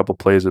doing a couple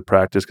plays at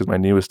practice because my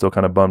knee was still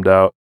kind of bummed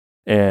out.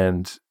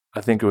 And I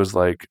think it was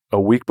like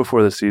a week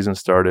before the season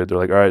started, they're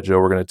like, all right,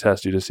 Joe, we're going to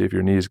test you to see if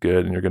your knee's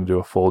good and you're going to do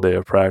a full day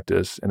of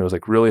practice. And it was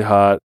like really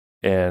hot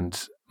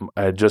and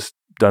I had just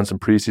done some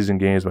preseason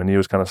games. My knee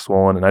was kind of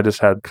swollen and I just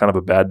had kind of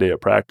a bad day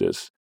of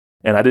practice.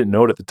 And I didn't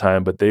know it at the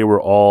time, but they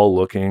were all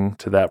looking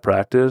to that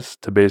practice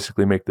to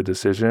basically make the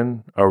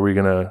decision. Are we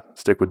going to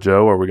stick with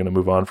Joe or are we going to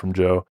move on from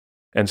Joe?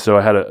 And so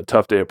I had a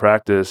tough day at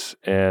practice,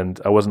 and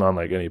I wasn't on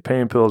like any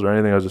pain pills or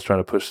anything. I was just trying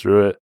to push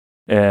through it.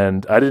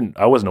 And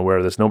I wasn't aware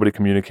of this. Nobody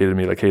communicated to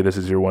me like, hey, this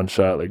is your one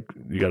shot. Like,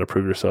 you got to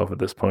prove yourself at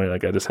this point.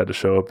 Like, I just had to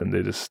show up, and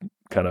they just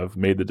kind of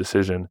made the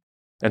decision.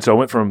 And so I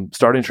went from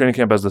starting training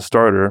camp as the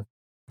starter,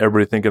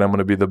 everybody thinking I'm going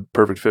to be the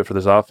perfect fit for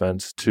this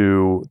offense,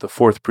 to the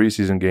fourth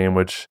preseason game,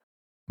 which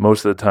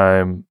most of the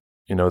time,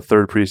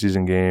 third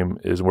preseason game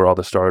is where all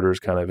the starters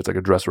kind of, it's like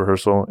a dress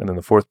rehearsal. And then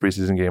the fourth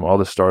preseason game, all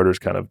the starters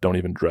kind of don't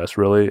even dress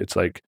really. It's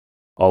like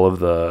all of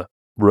the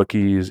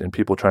rookies and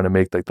people trying to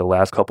make like the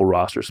last couple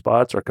roster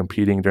spots are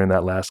competing during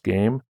that last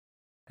game.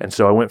 And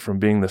so I went from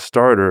being the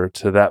starter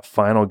to that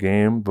final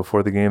game.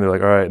 Before the game, they're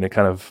like, all right. And they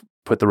kind of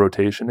put the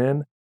rotation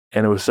in.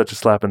 And it was such a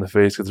slap in the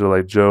face because they're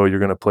like, Joe, you're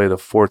going to play the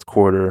fourth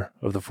quarter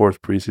of the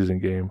fourth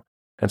preseason game.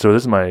 And so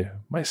this is my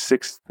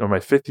sixth or my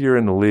fifth year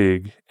in the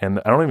league.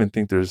 And I don't even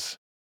think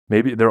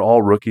maybe they're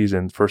all rookies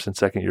and first and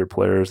second year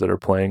players that are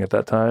playing at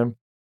that time.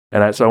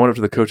 And so I went up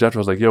to the coach after.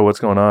 I was like, yo, what's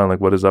going on? Like,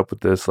 what is up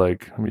with this?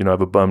 Like, I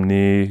have a bum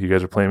knee. You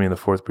guys are playing me in the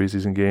fourth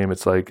preseason game.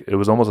 It's like, it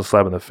was almost a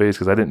slap in the face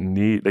because I didn't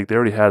need, like, they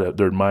already had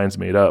their minds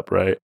made up,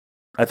 right?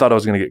 I thought I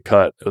was going to get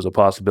cut. It was a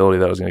possibility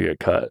that I was going to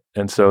get cut.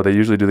 And so they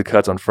usually do the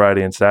cuts on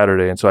Friday and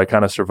Saturday. And so I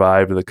kind of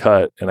survived the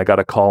cut. And I got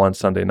a call on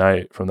Sunday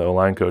night from the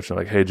O-line coach. And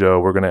like, hey, Joe,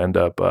 we're going to end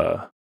up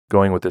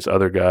going with this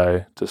other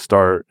guy to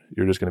start.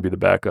 You're just going to be the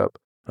backup.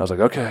 I was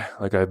like, okay,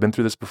 like I've been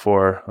through this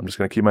before. I'm just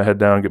going to keep my head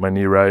down, get my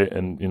knee right.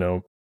 And,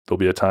 there'll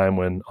be a time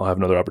when I'll have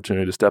another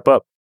opportunity to step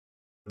up.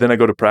 Then I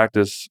go to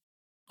practice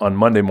on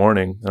Monday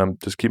morning and I'm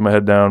just keeping my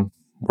head down,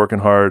 working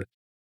hard,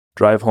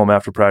 drive home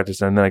after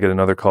practice. And then I get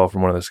another call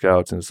from one of the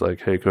scouts and it's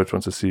like, hey, coach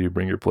wants to see you,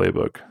 bring your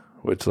playbook,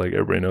 which like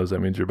everybody knows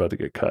that means you're about to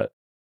get cut.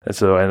 And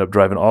so I end up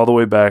driving all the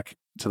way back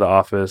to the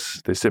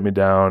office. They sit me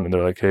down and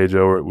they're like, hey,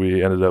 Joe,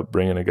 we ended up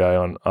bringing a guy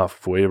off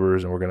of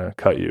waivers and we're going to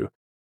cut you.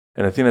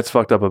 And the thing that's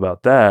fucked up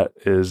about that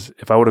is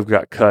if I would have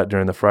got cut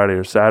during the Friday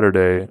or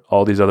Saturday,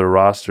 all these other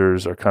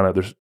rosters are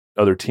there's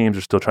other teams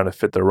are still trying to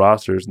fit their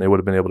rosters and they would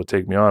have been able to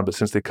take me on. But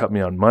since they cut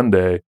me on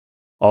Monday,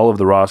 all of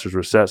the rosters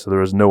were set. So there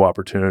was no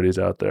opportunities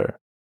out there.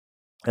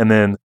 And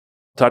then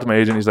talked to my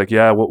agent. He's like,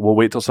 yeah, we'll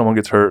wait till someone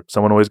gets hurt.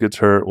 Someone always gets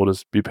hurt. We'll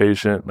just be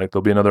patient. Like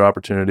there'll be another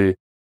opportunity.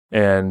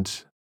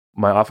 And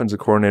my offensive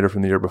coordinator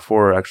from the year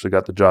before actually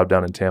got the job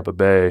down in Tampa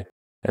Bay.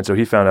 And so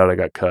he found out I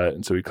got cut.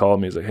 And so he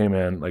called me. He's like, hey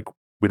man, like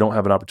we don't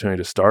have an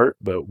opportunity to start,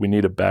 but we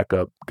need a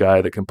backup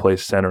guy that can play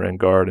center and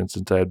guard. And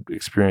since I had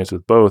experience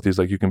with both, he's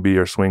like, you can be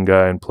your swing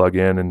guy and plug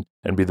in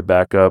and be the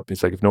backup.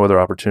 He's like, if no other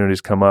opportunities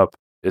come up,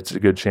 it's a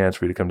good chance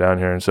for you to come down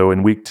here. And so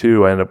in week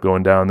 2, I ended up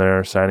going down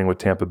there, signing with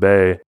Tampa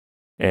Bay,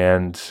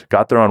 and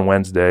got there on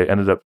Wednesday,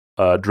 ended up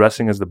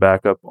dressing as the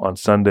backup on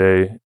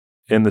Sunday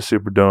in the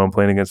Superdome,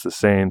 playing against the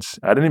Saints.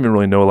 I didn't even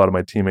really know a lot of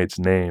my teammates'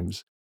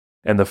 names.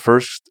 And the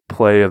first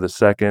play of the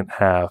second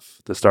half,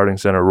 the starting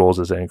center rolls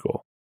his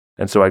ankle.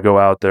 And so I go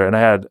out there and I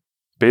had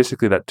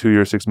basically that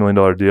 2-year, $6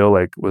 million deal,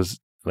 was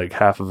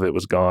half of it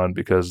was gone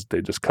because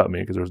they just cut me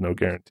because there was no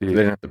guarantee. They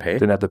didn't have to pay?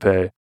 Didn't have to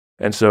pay.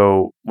 And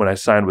so when I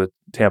signed with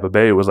Tampa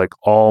Bay, it was like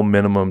all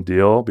minimum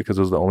deal because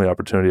it was the only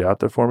opportunity out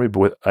there for me.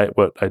 But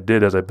what I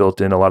did is I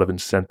built in a lot of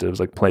incentives,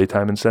 like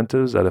playtime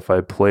incentives, that if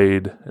I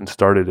played and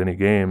started any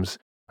games,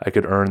 I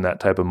could earn that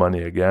type of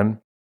money again.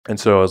 And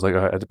so I was like,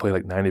 I had to play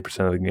like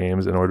 90% of the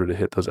games in order to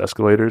hit those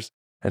escalators.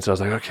 And so I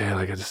was like, okay,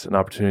 like an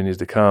opportunity needs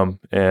to come.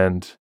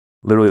 And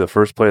literally the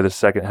first play of the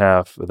second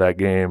half of that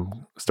game,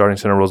 starting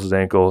center rolls his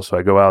ankle. So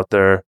I go out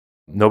there.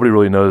 Nobody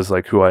really knows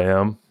like who I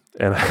am.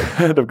 And I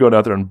ended up going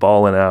out there and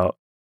balling out.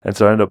 And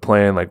so I ended up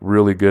playing like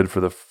really good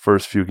for the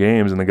first few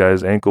games. And the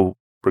guy's ankle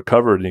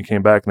recovered and he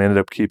came back and they ended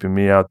up keeping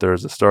me out there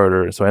as a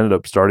starter. And so I ended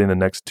up starting the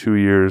next 2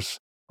 years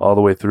all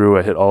the way through.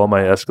 I hit all of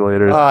my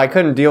escalators. Oh, I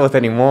couldn't deal with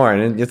anymore.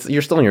 And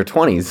you're still in your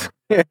 20s.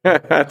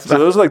 So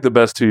those are like the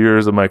best 2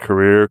 years of my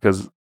career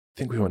because I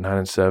think we went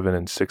 9-7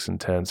 and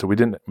 6-10. So we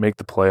didn't make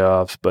the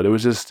playoffs, but it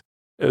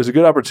was a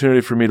good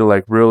opportunity for me to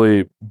like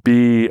really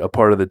be a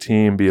part of the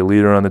team, be a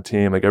leader on the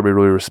team. Like everybody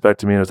really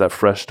respected me. It was that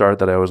fresh start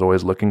that I was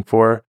always looking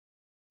for.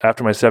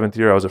 After my 7th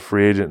year, I was a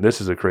free agent. This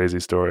is a crazy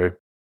story.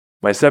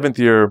 My 7th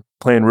year,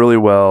 playing really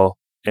well.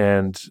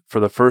 And for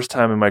the first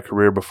time in my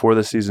career, before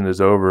the season is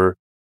over,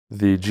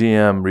 the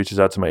GM reaches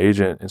out to my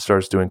agent and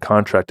starts doing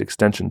contract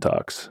extension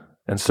talks.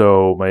 And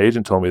so my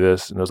agent told me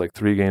this, and there was like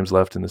 3 games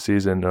left in the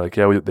season. They're like,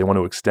 yeah, they want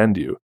to extend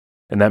you.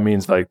 And that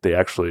means like they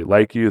actually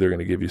like you. They're going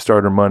to give you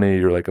starter money.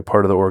 You're like a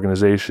part of the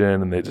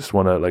organization and they just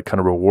want to like kind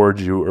of reward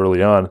you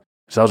early on.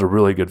 So that was a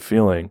really good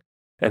feeling.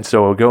 And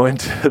so we'll go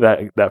into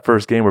that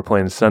first game. We're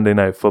playing Sunday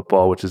Night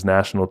Football, which is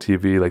national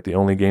TV, like the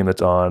only game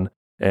that's on.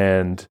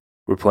 And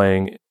we're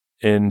playing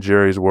in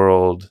Jerry's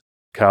World,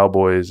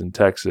 Cowboys in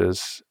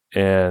Texas.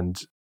 And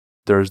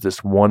there's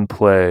this one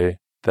play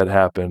that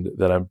happened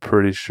that I'm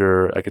pretty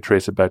sure I could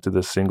trace it back to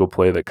this single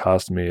play that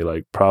cost me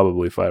like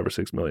probably $5 or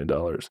 $6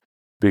 million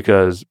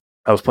because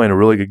I was playing a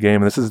really good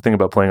game. And this is the thing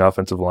about playing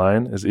offensive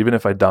line is even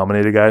if I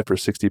dominate a guy for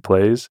 60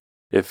 plays,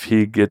 if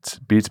he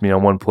beats me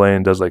on one play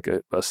and does like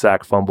a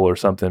sack fumble or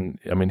something,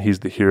 I mean, he's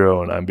the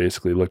hero and I'm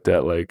basically looked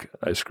at like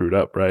I screwed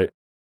up, right?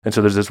 And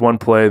so there's this one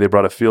play, they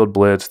brought a field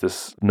blitz,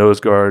 this nose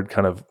guard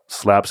kind of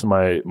slaps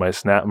my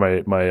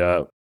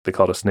they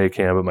call it a snake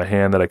hand, but my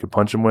hand that I could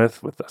punch him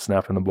without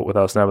snapping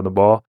the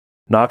ball,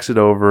 knocks it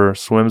over,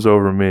 swims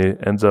over me,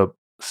 ends up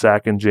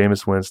sacking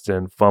Jameis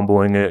Winston,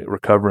 fumbling it,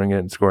 recovering it,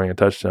 and scoring a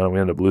touchdown.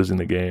 We ended up losing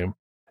the game.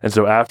 And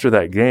so after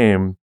that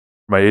game,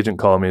 my agent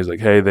called me. He's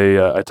like, hey,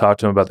 I talked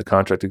to him about the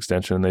contract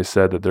extension, and they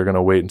said that they're going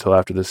to wait until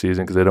after the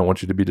season because they don't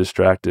want you to be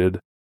distracted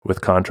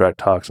with contract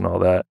talks and all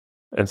that.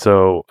 And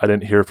so I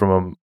didn't hear from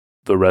him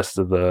the rest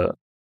of the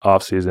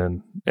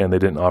offseason, and they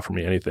didn't offer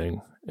me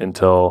anything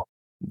until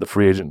the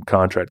free agent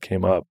contract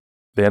came up.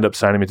 They ended up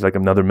signing me to like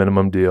another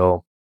minimum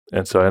deal.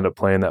 And so I ended up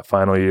playing that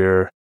final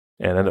year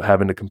and ended up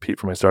having to compete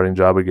for my starting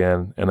job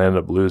again. And I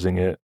ended up losing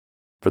it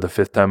for the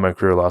 5th time in my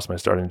career, lost my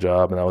starting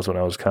job. And that was when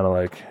I was kind of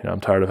like, I'm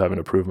tired of having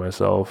to prove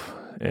myself.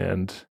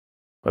 And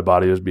my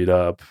body was beat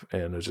up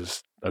and it was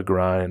just a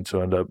grind. So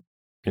I ended up,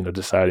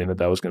 deciding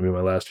that was going to be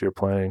my last year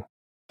playing.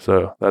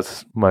 So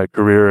that's my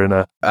career in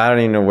a... I don't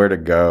even know where to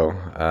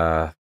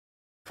go.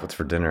 What's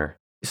for dinner?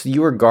 So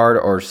you were guard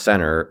or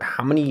center.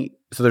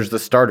 So there's the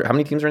starter. How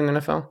many teams are in the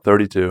NFL?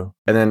 32.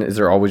 And then is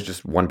there always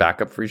just one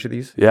backup for each of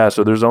these? Yeah,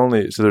 so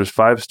there's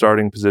 5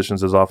 starting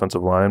positions as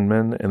offensive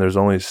linemen, and there's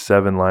only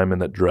 7 linemen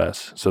that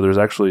dress. So there's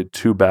actually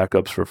 2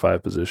 backups for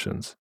 5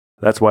 positions.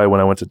 That's why when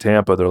I went to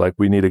Tampa, they're like,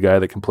 we need a guy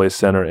that can play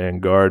center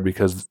and guard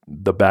because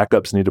the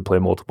backups need to play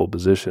multiple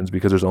positions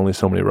because there's only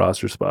so many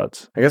roster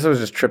spots. I guess I was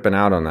just tripping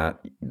out on that.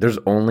 There's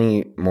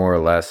only more or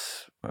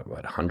less,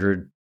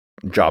 100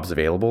 jobs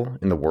available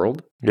in the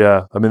world?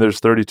 Yeah. I mean, there's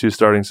 32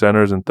 starting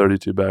centers and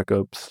 32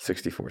 backups.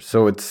 64.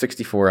 So it's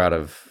 64 out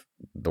of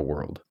the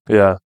world.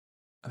 Yeah.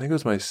 I think it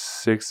was my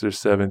 6th or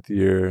 7th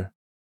year.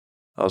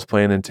 I was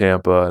playing in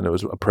Tampa and it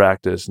was a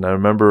practice. And I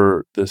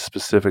remember this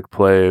specific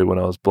play when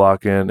I was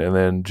blocking and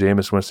then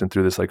Jameis Winston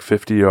threw this like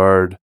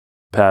 50-yard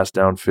pass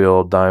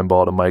downfield dime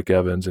ball to Mike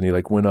Evans. And he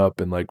like went up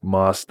and like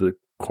mossed the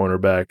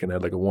cornerback and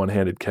had like a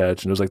one-handed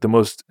catch. And it was like the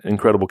most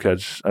incredible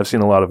catch. I've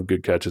seen a lot of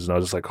good catches and I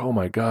was just like, oh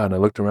my God. And I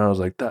looked around, I was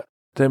like, did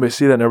anybody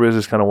see that? And everybody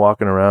was just kind of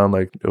walking around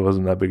like it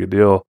wasn't that big a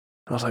deal.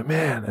 And I was like,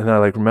 man. And then I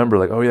like remember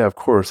like, oh yeah, of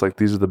course, like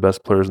these are the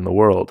best players in the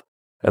world.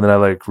 And then I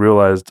like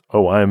realized,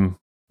 oh, I'm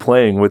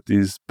playing with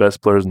these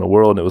best players in the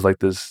world. And it was like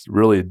this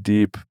really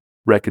deep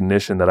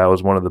recognition that I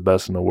was one of the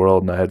best in the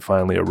world and I had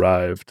finally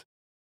arrived.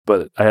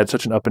 But I had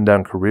such an up and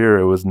down career.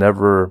 I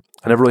never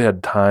really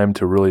had time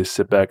to really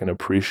sit back and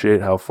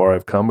appreciate how far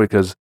I've come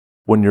because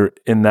when you're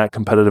in that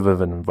competitive of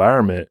an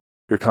environment,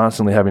 you're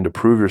constantly having to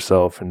prove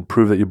yourself and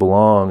prove that you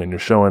belong and you're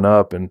showing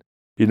up and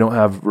you don't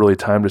have really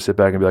time to sit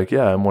back and be like,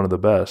 yeah, I'm one of the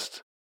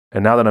best.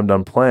 And now that I'm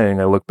done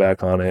playing, I look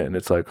back on it and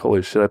it's like,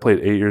 holy shit, I played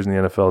 8 years in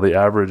the NFL. The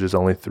average is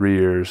only 3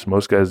 years.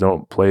 Most guys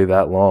don't play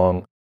that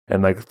long.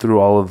 And like through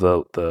all of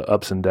the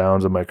ups and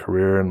downs of my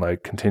career and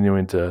like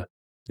continuing to,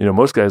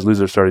 most guys lose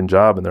their starting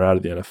job and they're out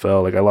of the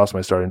NFL. Like I lost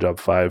my starting job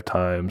 5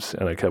 times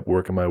and I kept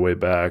working my way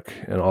back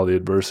and all the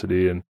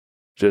adversity and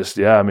just,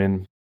 yeah, I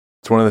mean,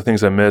 it's one of the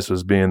things I miss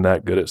was being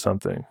that good at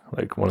something,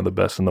 like one of the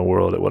best in the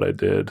world at what I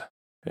did.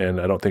 And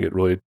I don't think it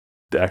really,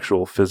 the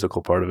actual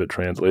physical part of it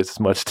translates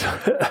much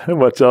to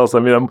much else. I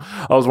mean,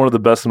 I was one of the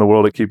best in the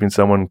world at keeping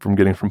someone from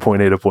getting from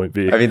point A to point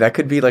B. I mean, that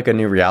could be like a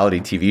new reality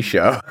TV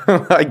show.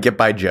 Like Get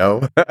By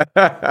Joe.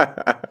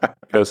 I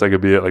guess I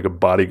could be like a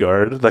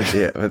bodyguard. Like,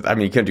 yeah, I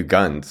mean, you can't do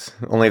guns.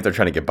 Only if they're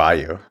trying to get by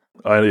you.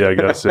 Yeah, I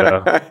guess,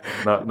 yeah.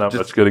 Not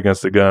much good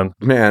against a gun.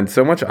 Man,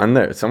 so much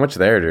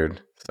there,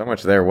 dude. So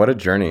much there. What a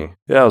journey.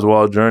 Yeah, it was a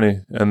wild journey.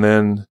 And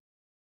then,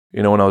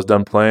 when I was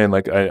done playing,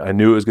 like I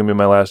knew it was going to be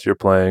my last year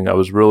playing. I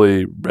was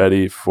really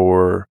ready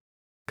for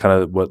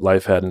kind of what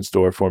life had in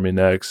store for me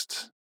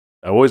next.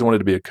 I always wanted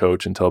to be a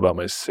coach until about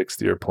my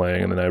 6th year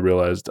playing. And then I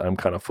realized I'm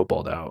kind of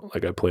footballed out.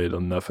 Like I played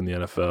enough in the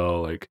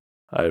NFL. Like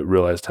I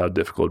realized how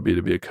difficult it'd be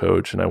to be a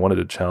coach. And I wanted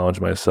to challenge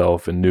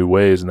myself in new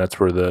ways. And that's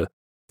where the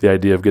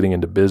idea of getting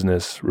into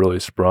business really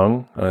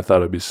sprung. And I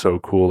thought it'd be so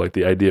cool. Like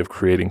the idea of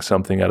creating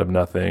something out of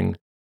nothing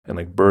and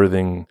like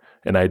birthing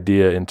an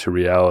idea into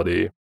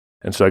reality.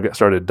 And so I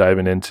started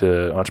diving into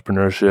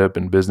entrepreneurship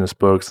and business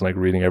books and like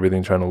reading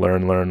everything, trying to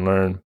learn.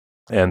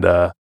 And,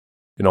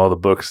 all the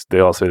books,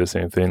 they all say the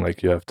same thing.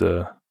 Like you have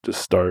to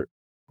just start.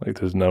 Like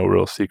there's no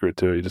real secret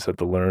to it. You just have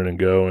to learn and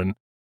go. And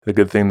the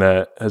good thing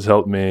that has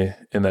helped me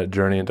in that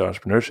journey into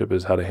entrepreneurship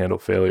is how to handle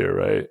failure,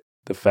 right?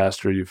 The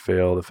faster you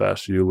fail, the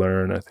faster you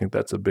learn. I think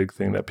that's a big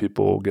thing that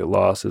people get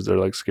lost is they're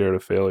like scared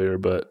of failure.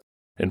 But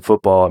in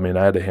football, I mean,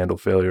 I had to handle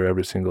failure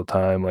every single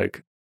time.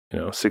 Like,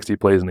 60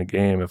 plays in a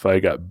game. If I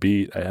got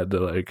beat, I had to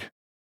like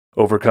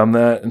overcome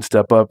that and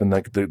step up and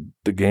like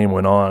the game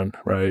went on,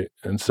 right?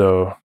 And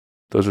so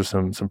those are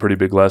some pretty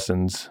big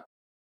lessons.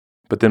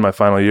 But then my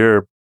final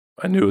year,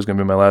 I knew it was going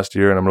to be my last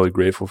year and I'm really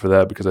grateful for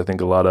that because I think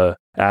a lot of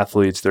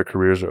athletes, their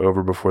careers are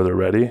over before they're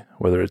ready,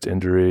 whether it's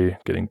injury,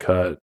 getting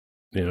cut,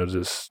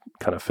 just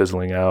kind of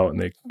fizzling out and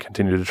they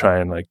continue to try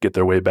and like get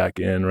their way back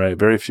in, right?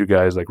 Very few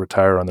guys like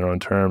retire on their own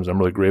terms. I'm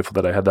really grateful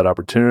that I had that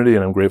opportunity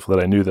and I'm grateful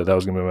that I knew that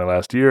was going to be my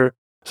last year.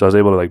 So I was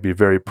able to like be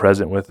very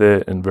present with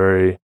it and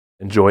very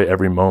enjoy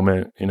every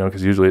moment,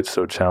 because usually it's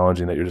so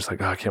challenging that you're just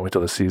like, oh, I can't wait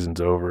till the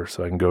season's over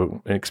so I can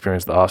go and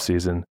experience the off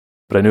season.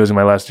 But I knew it was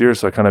my last year,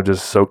 so I kind of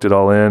just soaked it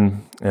all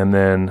in, and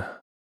then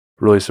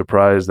really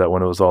surprised that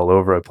when it was all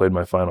over, I played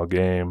my final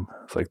game.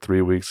 It's like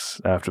 3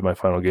 weeks after my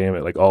final game,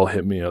 it like all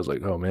hit me. I was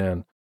like, oh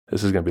man,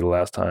 this is going to be the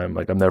last time.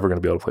 Like I'm never going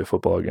to be able to play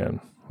football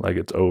again. Like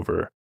it's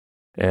over.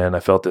 And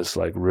I felt this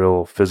like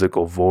real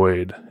physical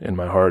void in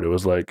my heart. It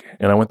was like,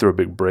 and I went through a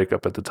big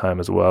breakup at the time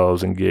as well. I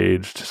was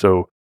engaged.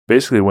 So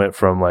basically went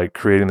from like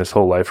creating this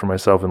whole life for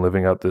myself and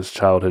living out this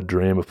childhood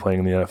dream of playing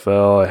in the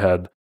NFL. I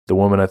had the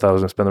woman I thought I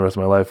was going to spend the rest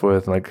of my life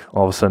with. And like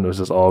all of a sudden it was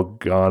just all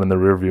gone in the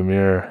rearview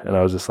mirror. And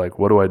I was just like,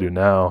 what do I do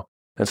now?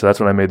 And so that's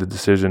when I made the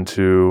decision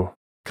to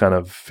kind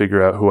of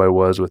figure out who I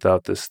was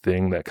without this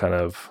thing that kind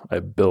of I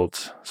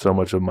built so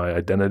much of my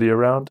identity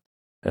around.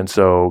 And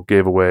so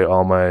gave away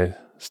all my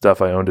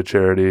stuff I owned to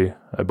charity.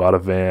 I bought a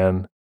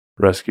van,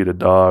 rescued a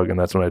dog, and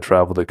that's when I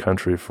traveled the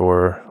country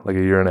for like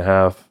a year and a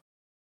half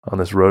on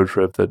this road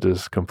trip that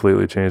just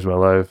completely changed my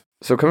life.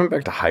 So coming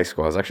back to high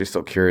school, I was actually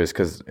still curious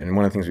because and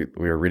one of the things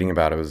we were reading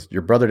about, it was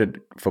your brother did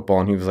football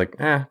and he was like,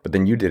 but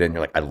then you did it and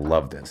you're like, I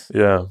love this.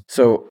 Yeah.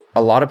 So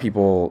a lot of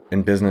people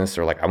in business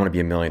are like, I want to be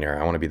a millionaire.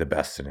 I want to be the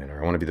best in it,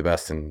 or I want to be the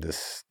best in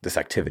this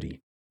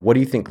activity. What do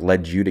you think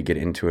led you to get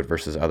into it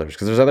versus others?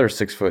 Because there's other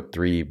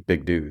 6'3"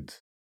 big dudes,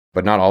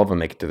 but not all of them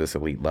make it to this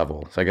elite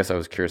level. So I guess I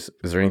was curious,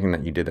 is there anything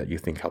that you did that you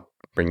think helped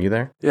bring you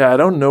there? Yeah, I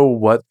don't know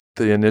what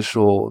the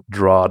initial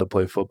draw to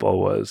play football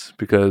was,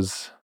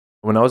 because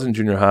when I was in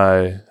junior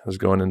high, I was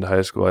going into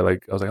high school, I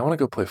was like, I want to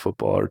go play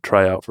football or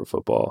try out for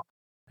football.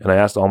 And I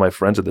asked all my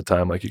friends at the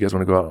time, like, you guys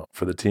want to go out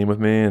for the team with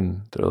me?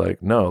 And they're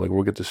like, no, like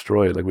we'll get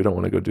destroyed. Like we don't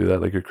want to go do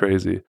that. Like you're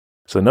crazy.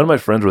 So none of my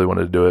friends really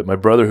wanted to do it. My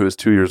brother, who was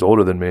 2 years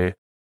older than me,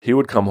 he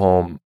would come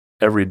home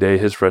every day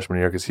his freshman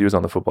year because he was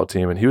on the football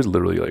team, and he was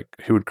literally like,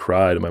 he would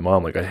cry to my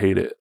mom, like, I hate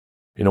it.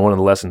 One of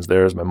the lessons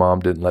there is my mom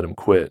didn't let him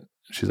quit.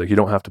 She's like, you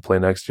don't have to play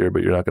next year,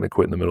 but you're not going to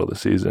quit in the middle of the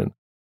season.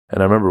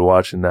 And I remember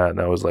watching that,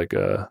 and I was like,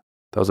 that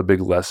was a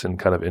big lesson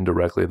kind of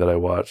indirectly that I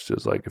watched,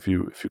 is like, if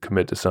you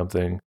commit to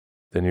something,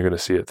 then you're going to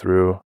see it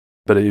through.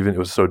 But it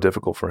was so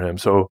difficult for him.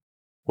 So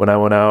when I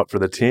went out for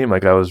the team,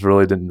 like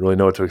didn't really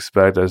know what to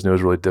expect. I just knew it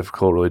was really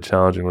difficult, really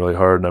challenging, really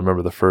hard. And I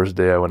remember the first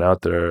day I went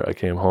out there, I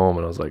came home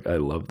and I was like, I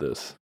love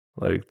this.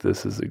 Like,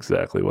 this is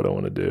exactly what I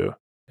want to do.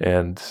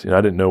 And,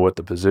 I didn't know what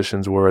the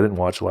positions were. I didn't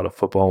watch a lot of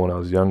football when I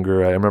was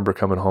younger. I remember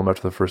coming home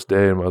after the first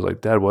day and I was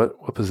like, Dad,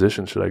 what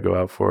position should I go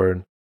out for?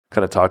 And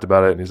kind of talked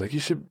about it. And he's like, you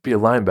should be a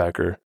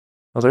linebacker. I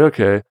was like,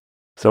 okay.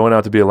 So I went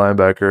out to be a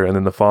linebacker. And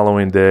then the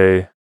following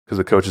day, because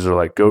the coaches are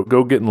like,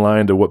 go get in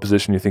line to what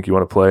position you think you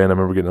want to play. And I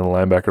remember getting in the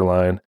linebacker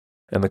line.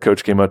 And the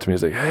coach came up to me.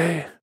 He's like,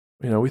 hey,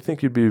 we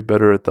think you'd be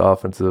better at the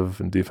offensive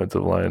and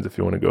defensive lines if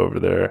you want to go over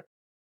there.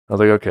 I was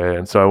like, okay.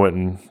 And so I went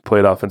and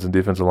played offensive and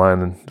defensive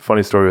line. And the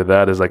funny story with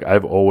that is like, I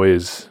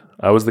was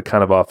the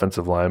kind of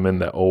offensive lineman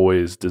that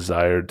always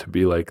desired to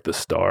be like the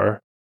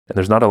star. And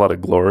there's not a lot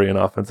of glory in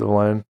offensive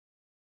line.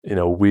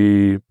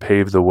 We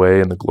pave the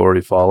way and the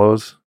glory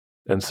follows.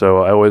 And so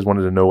I always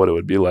wanted to know what it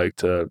would be like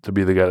to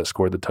be the guy that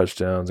scored the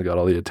touchdowns and got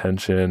all the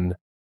attention.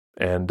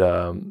 And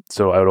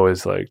so I would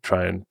always like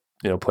try and,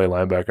 play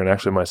linebacker. And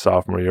actually my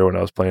sophomore year when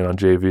I was playing on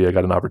JV, I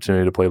got an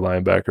opportunity to play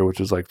linebacker, which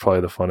was like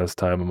probably the funnest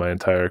time of my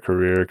entire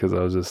career because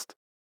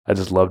I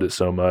just loved it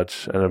so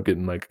much. I ended up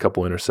getting like a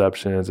couple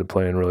interceptions and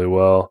playing really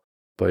well.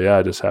 But yeah,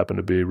 I just happened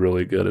to be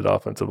really good at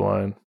offensive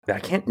line. I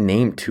can't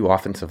name two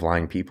offensive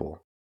line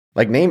people.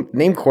 Like name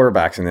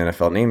quarterbacks in the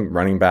NFL, name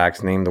running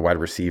backs, name the wide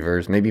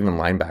receivers, maybe even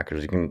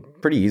linebackers. You can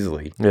pretty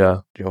easily. Yeah.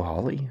 Joe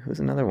Hawley,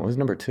 who's another one? Who's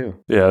number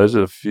 2? Yeah, there's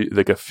a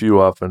few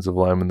offensive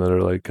linemen that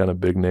are like kind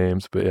of big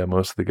names, but yeah,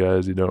 most of the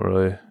guys you don't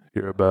really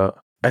hear about.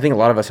 I think a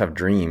lot of us have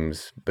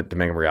dreams, but to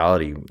make them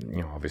reality,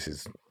 obviously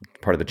it's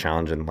part of the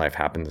challenge and life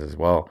happens as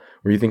well.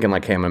 Were you thinking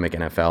like, hey, I'm going to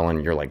make NFL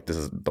and you're like, this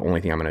is the only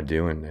thing I'm going to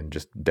do and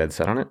just dead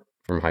set on it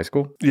from high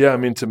school? Yeah, I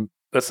mean,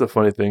 that's the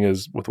funny thing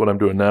is with what I'm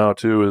doing now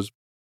too is,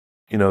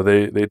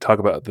 they talk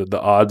about the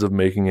odds of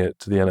making it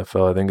to the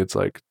NFL. I think it's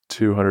like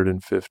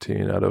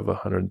 215 out of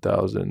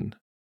 100,000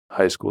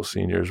 high school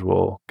seniors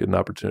will get an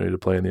opportunity to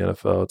play in the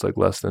NFL. It's like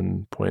less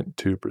than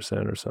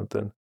 0.2% or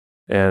something.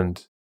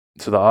 And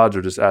so the odds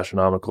are just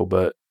astronomical,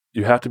 but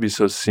you have to be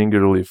so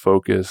singularly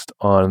focused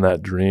on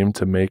that dream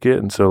to make it.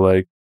 And so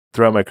like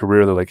throughout my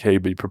career, they're like, hey,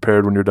 be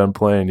prepared when you're done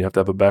playing. You have to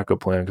have a backup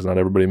plan because not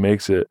everybody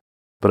makes it.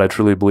 But I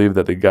truly believe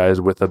that the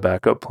guys with a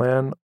backup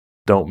plan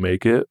don't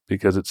make it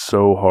because it's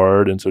so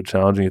hard and so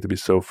challenging. You have to be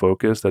so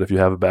focused that if you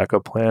have a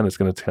backup plan, it's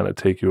going to kind of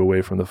take you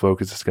away from the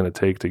focus it's going to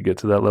take to get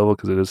to that level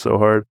because it is so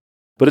hard.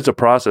 But it's a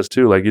process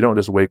too. Like you don't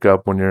just wake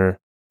up when you're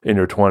in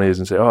your 20s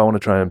and say, oh, I want to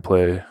try and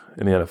play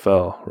in the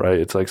NFL, right?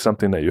 It's like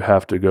something that you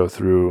have to go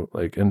through.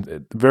 Like,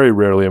 and very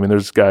rarely, I mean,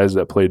 there's guys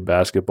that played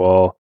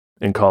basketball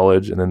in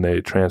college and then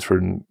they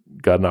transferred and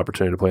got an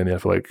opportunity to play in the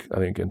NFL. Like I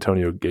think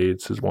Antonio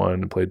Gates is one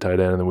and played tight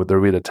end. And then there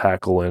would be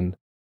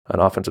an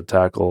offensive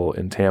tackle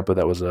in Tampa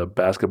that was a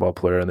basketball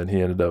player. And then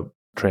he ended up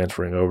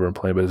transferring over and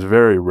playing, but it's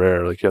very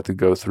rare. Like you have to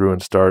go through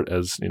and start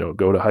as,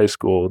 go to high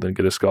school, then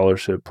get a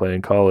scholarship, play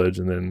in college,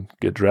 and then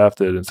get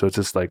drafted. And so it's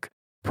just like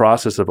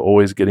process of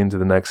always getting to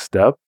the next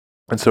step.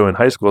 And so in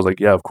high school, I was like,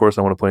 yeah, of course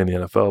I want to play in the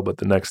NFL, but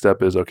the next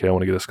step is, okay, I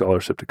want to get a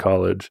scholarship to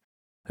college.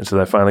 And so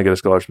then I finally get a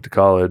scholarship to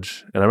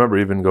college. And I remember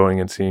even going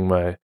and seeing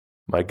my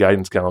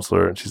guidance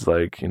counselor, and she's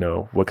like,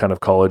 what kind of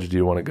college do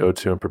you want to go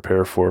to and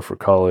prepare for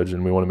college?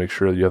 And we want to make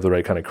sure that you have the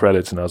right kind of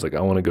credits. And I was like,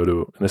 I want to go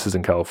to, and this is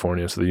in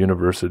California, so the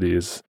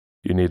universities,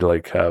 you need to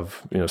like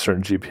have,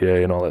 certain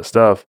GPA and all that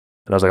stuff.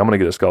 And I was like, I'm going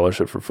to get a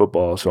scholarship for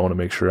football, so I want to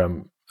make sure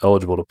I'm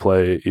eligible to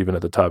play even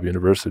at the top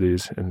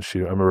universities. And I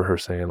remember her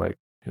saying like,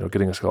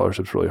 getting a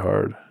scholarship is really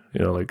hard.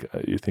 Like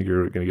you think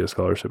you're going to get a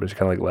scholarship, and she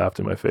kind of like laughed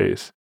in my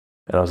face.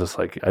 And I was just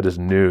like, I just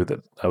knew that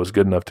I was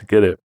good enough to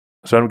get it.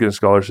 So I'm getting a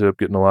scholarship,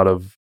 getting a lot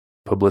of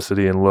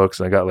publicity and looks,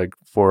 and I got like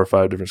 4 or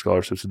 5 different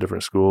scholarships at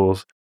different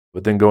schools.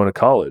 But then going to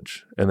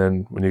college, and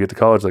then when you get to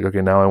college, like,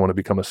 okay, now I want to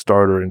become a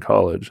starter in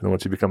college. And then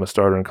once you become a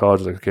starter in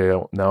college, like,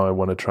 okay, now I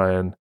want to try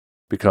and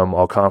become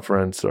all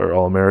conference or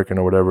all American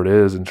or whatever it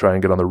is, and try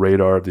and get on the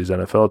radar of these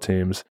NFL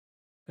teams.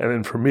 And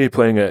then for me,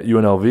 playing at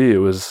UNLV, it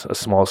was a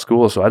small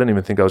school, so I didn't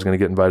even think I was going to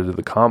get invited to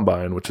the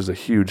Combine, which is a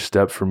huge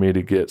step for me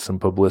to get some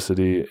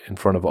publicity in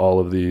front of all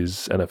of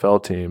these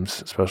NFL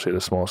teams, especially at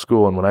a small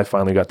school. And when I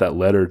finally got that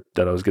letter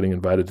that I was getting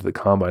invited to the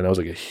Combine, that was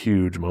like a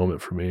huge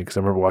moment for me, because I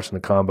remember watching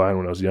the Combine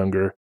when I was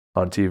younger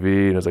on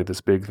TV, and it was like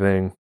this big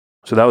thing.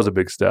 So that was a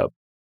big step.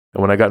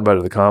 And when I got invited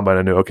to the Combine,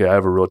 I knew, okay, I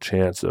have a real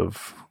chance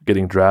of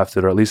getting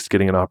drafted, or at least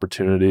getting an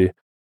opportunity.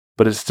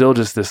 But it's still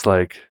just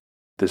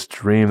this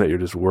dream that you're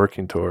just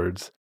working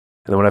towards.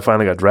 And then when I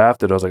finally got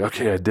drafted, I was like,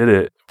 okay, I did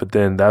it. But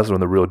then that's when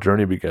the real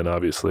journey began,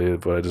 obviously.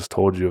 But I just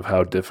told you of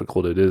how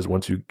difficult it is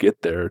once you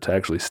get there to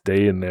actually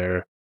stay in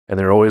there. And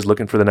they're always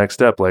looking for the next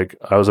step. Like,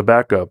 I was a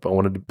backup. I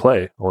wanted to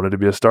play. I wanted to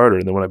be a starter.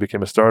 And then when I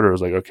became a starter, I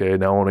was like, okay,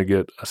 now I want to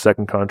get a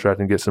second contract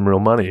and get some real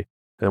money.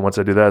 And once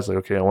I do that, it's like,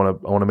 okay, I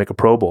want to make a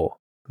Pro Bowl.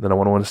 And then I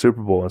want to win a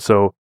Super Bowl. And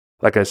so,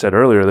 like I said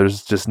earlier,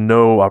 there's just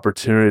no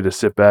opportunity to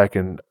sit back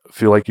and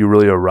feel like you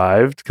really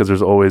arrived, because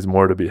there's always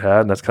more to be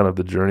had. And that's kind of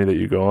the journey that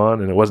you go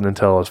on. And it wasn't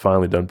until I was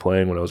finally done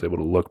playing when I was able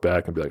to look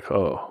back and be like,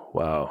 oh,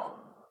 wow,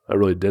 I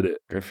really did it.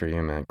 Good for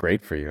you, man.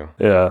 Great for you.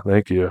 Yeah,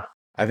 thank you.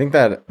 I think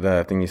that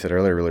the thing you said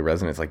earlier really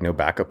resonates, like no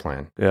backup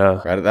plan.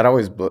 Yeah. Right? That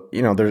always,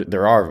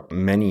 there are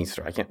many,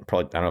 I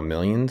don't know,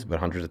 millions, but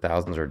hundreds of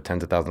thousands or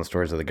tens of thousands of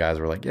stories of the guys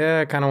who were like,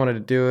 yeah, I kind of wanted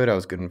to do it. I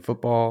was good in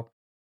football.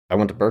 I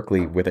went to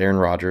Berkeley with Aaron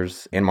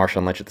Rodgers and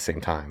Marshawn Lynch at the same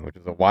time, which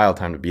was a wild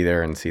time to be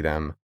there and see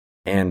them.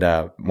 And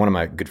one of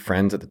my good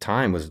friends at the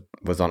time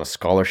was on a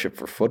scholarship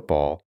for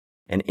football.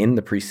 And in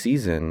the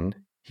preseason,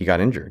 he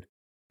got injured.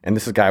 And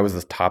this guy was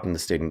the top in the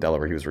state in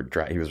Delaware. He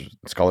was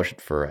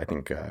scholarship for, I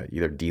think,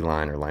 either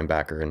D-line or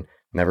linebacker, and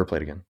never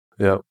played again.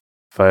 Yeah.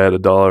 If I had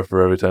 $1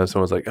 for every time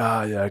someone's like,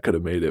 yeah, I could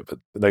have made it. But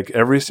like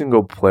every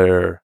single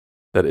player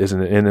that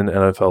isn't in an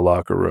NFL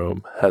locker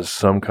room has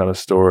some kind of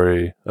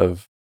story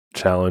of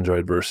challenge or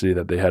adversity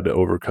that they had to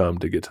overcome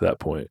to get to that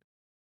point.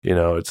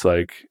 It's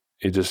like,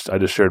 I just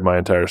shared my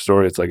entire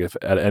story. It's like, if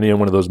at any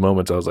one of those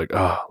moments I was like,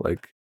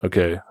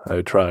 okay,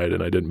 I tried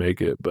and I didn't make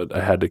it, but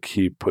I had to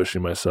keep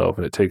pushing myself,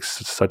 and it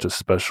takes such a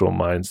special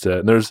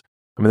mindset. And there's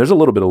a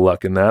little bit of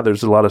luck in that.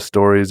 There's a lot of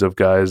stories of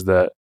guys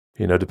that,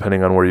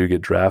 depending on where you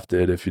get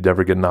drafted, if you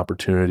never get an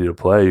opportunity to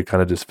play, you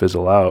kind of just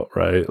fizzle out,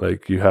 right?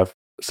 Like, you have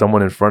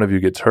someone in front of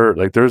you gets hurt.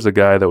 Like, there's a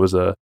guy that was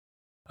a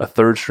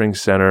third string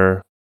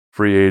center,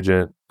 free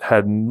agent,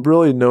 had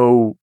really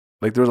no,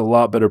 like, there's a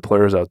lot better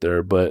players out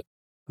there, but it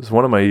was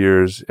one of my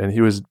years, and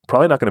he was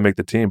probably not going to make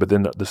the team. But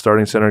then the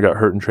starting center got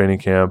hurt in training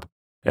camp,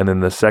 and then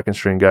the second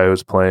string guy who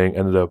was playing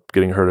ended up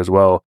getting hurt as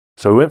well.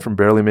 So he went from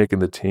barely making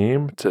the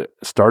team to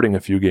starting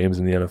a few games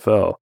in the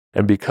NFL.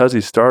 And because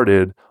he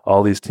started,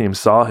 all these teams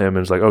saw him and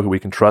was like, okay, we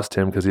can trust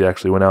him because he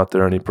actually went out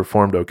there and he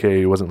performed okay.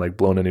 He wasn't like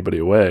blowing anybody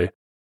away.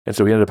 And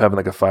so he ended up having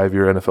like a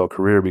 5-year NFL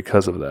career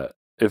because of that.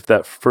 If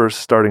that first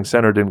starting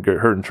center didn't get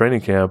hurt in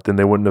training camp, then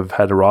they wouldn't have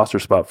had a roster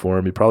spot for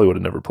him. He probably would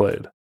have never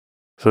played.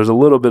 So there's a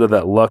little bit of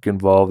that luck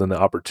involved in the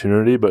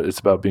opportunity, but it's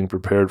about being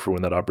prepared for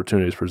when that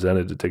opportunity is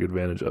presented to take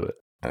advantage of it.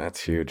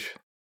 That's huge.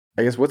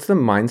 I guess, what's the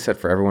mindset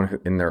for everyone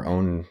in their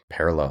own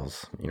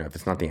parallels? If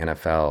it's not the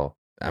NFL,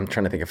 I'm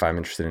trying to think if I'm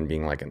interested in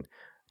being like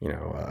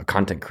a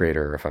content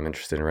creator, or if I'm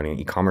interested in running an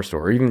e-commerce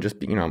store, or even just,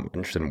 I'm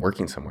interested in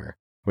working somewhere.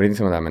 What do you think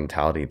some of that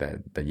mentality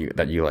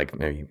that you like,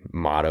 maybe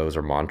mottos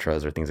or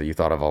mantras or things that you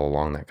thought of all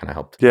along that kind of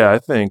helped? Yeah, I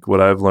think what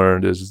I've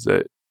learned is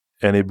that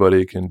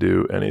anybody can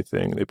do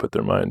anything they put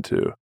their mind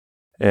to.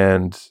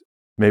 And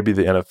maybe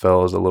the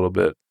NFL is a little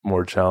bit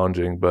more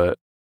challenging, but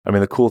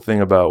the cool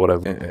thing about what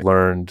I've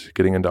learned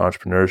getting into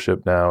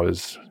entrepreneurship now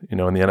is, in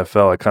the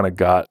NFL, I kind of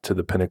got to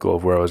the pinnacle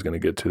of where I was going to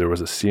get to. There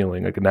was a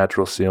ceiling, like a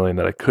natural ceiling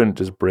that I couldn't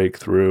just break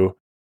through.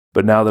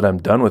 But now that I'm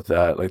done with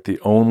that, like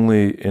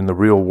in the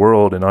real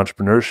world in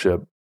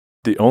entrepreneurship,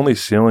 the only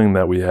ceiling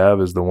that we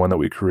have is the one that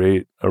we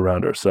create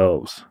around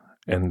ourselves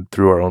and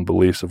through our own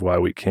beliefs of why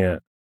we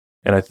can't.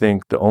 And I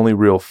think the only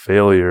real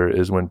failure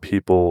is when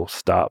people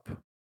stop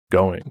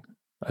going.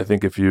 I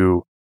think if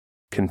you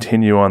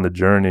continue on the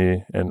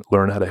journey and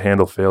learn how to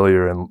handle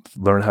failure and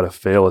learn how to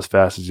fail as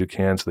fast as you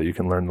can so that you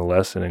can learn the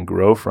lesson and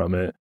grow from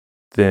it,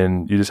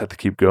 then you just have to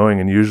keep going.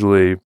 And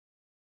usually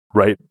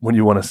right when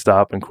you want to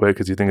stop and quit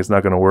because you think it's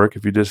not going to work,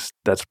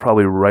 that's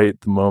probably right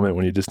the moment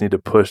when you just need to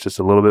push just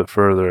a little bit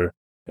further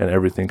and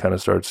everything kind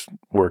of starts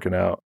working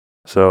out.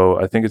 So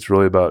I think it's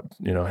really about,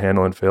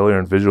 handling failure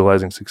and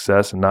visualizing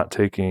success and not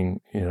taking,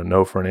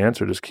 no for an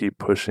answer. Just keep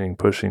pushing,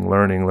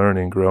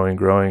 learning,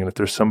 growing. And if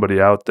there's somebody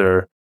out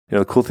there,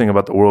 the cool thing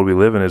about the world we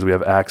live in is we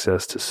have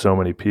access to so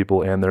many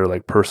people and their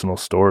like personal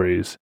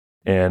stories.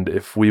 And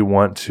if we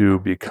want to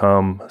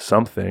become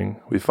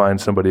something, we find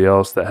somebody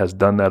else that has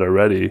done that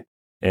already.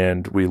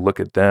 And we look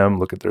at them,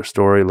 look at their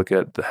story, look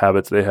at the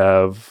habits they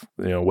have,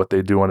 what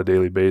they do on a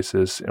daily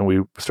basis, and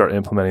we start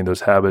implementing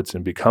those habits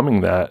and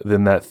becoming that,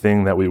 then that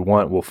thing that we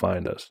want will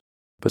find us.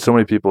 But so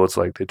many people, it's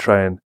like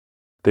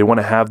they want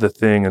to have the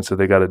thing, and so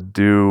they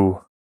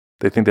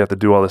think they have to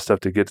do all this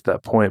stuff to get to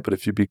that point. But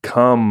if you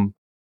become,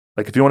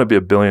 like if you want to be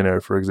a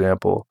billionaire, for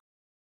example,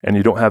 and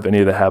you don't have any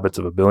of the habits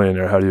of a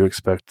billionaire, how do you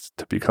expect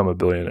to become a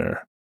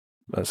billionaire?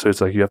 So it's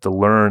like you have to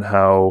learn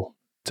how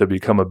to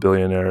become a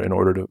billionaire in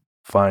order to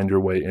find your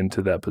way into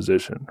that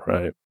position,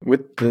 right?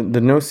 With the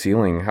no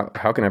ceiling,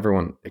 how can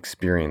everyone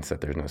experience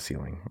that there's no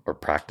ceiling or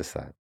practice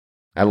that?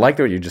 I like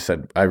what you just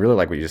said. I really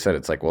like what you just said.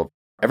 It's like, well,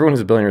 everyone who's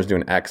a billionaire is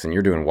doing X and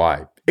you're doing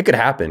Y. It could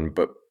happen,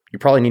 but you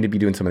probably need to be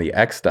doing some of the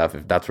X stuff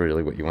if that's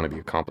really what you want to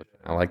be accomplishing.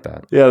 I like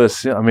that. Yeah,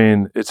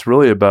 it's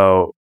really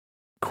about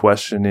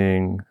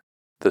questioning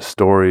the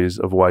stories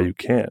of why you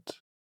can't.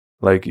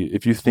 Like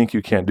if you think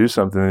you can't do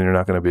something, then you're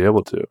not going to be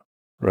able to.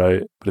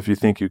 Right. But if you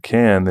think you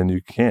can, then you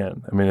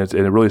can. It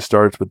really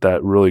starts with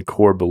that really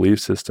core belief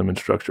system and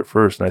structure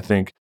first. And I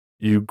think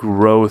you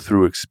grow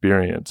through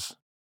experience.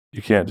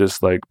 You can't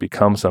just like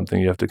become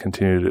something. You have to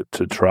continue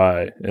to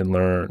try and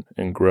learn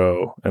and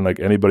grow. And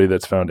like anybody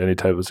that's found any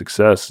type of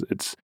success,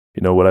 it's,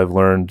 what I've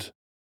learned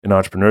in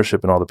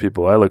entrepreneurship and all the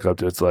people I look up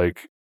to, it's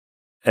like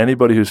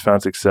anybody who's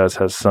found success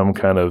has some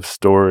kind of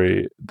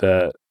story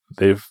that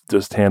they've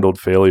just handled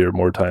failure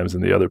more times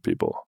than the other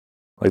people.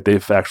 Like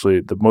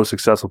the most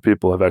successful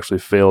people have actually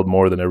failed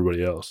more than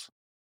everybody else.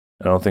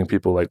 And I don't think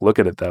people like look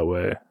at it that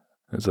way.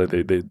 It's like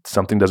they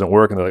something doesn't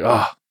work and they're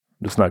like, I'm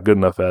just not good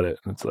enough at it.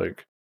 And it's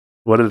like,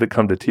 what did it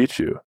come to teach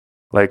you?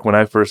 Like when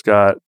I first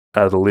got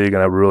out of the league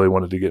and I really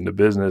wanted to get into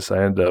business,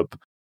 I ended up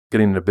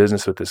getting into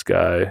business with this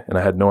guy and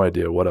I had no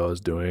idea what I was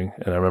doing.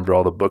 And I remember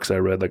all the books I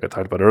read, like I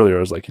talked about earlier, I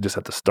was like, you just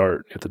have to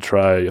start, you have to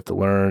try, you have to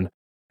learn.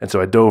 And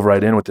so I dove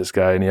right in with this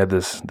guy and he had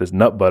this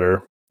nut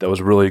butter that was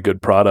really a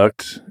good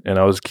product. And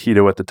I was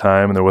keto at the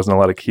time and there wasn't a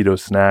lot of keto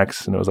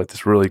snacks. And it was like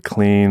this really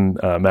clean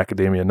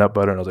macadamia nut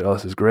butter. And I was like, oh,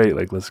 this is great.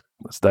 Like, let's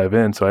dive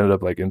in. So I ended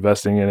up like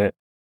investing in it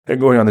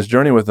and going on this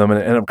journey with him. And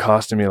it ended up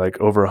costing me like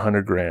over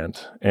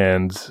 $100,000.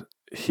 And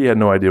he had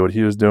no idea what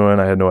he was doing.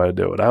 I had no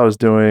idea what I was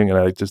doing. And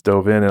I like just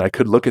dove in and I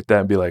could look at that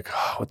and be like,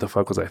 what the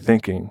fuck was I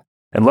thinking?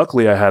 And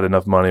luckily I had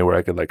enough money where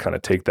I could like kind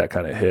of take that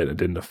kind of hit. It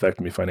didn't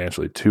affect me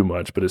financially too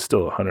much, but it's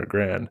still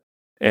 $100,000.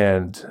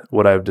 And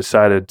what I've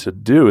decided to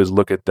do is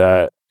look at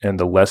that and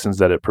the lessons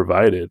that it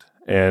provided.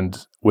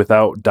 And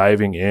without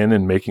diving in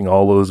and making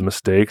all those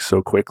mistakes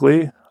so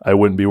quickly, I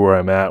wouldn't be where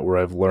I'm at, where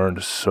I've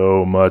learned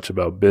so much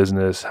about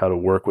business, how to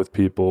work with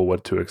people,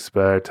 what to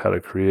expect, how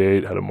to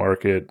create, how to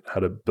market,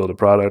 how to build a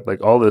product,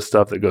 like all this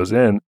stuff that goes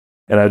in.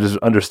 And I just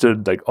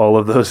understood like all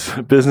of those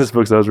business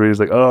books I was reading. It's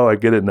like, oh, I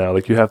get it now.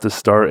 Like you have to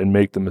start and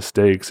make the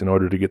mistakes in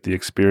order to get the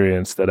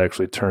experience that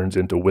actually turns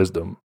into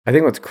wisdom. I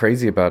think what's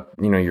crazy about,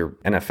 your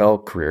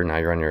NFL career, now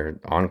you're on your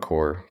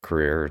encore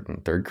career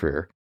and third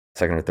career,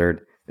 second or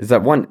third, is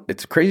that one,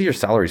 it's crazy your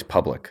salary's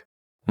public.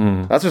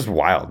 That's just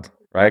wild,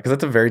 right? Because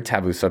that's a very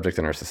taboo subject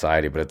in our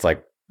society, but it's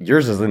like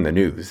yours is in the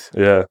news.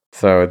 Yeah.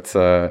 So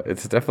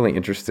it's definitely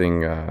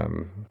interesting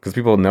because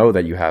people know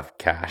that you have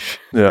cash.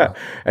 Yeah.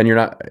 And you're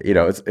not,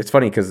 it's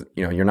funny because,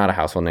 you're not a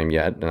household name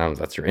yet, and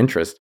that's your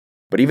interest.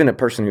 But even a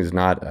person who's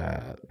not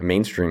a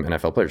mainstream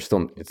NFL player,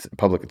 still, it's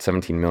public at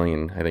 17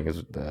 million, I think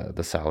is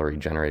the salary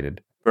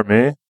generated. For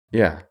me?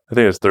 Yeah. I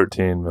think it's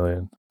 13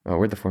 million. Oh,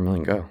 where'd the 4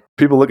 million go?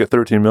 People look at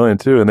 13 million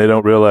too, and they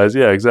don't realize,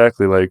 yeah,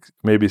 exactly, like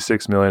maybe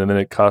 6 million, and then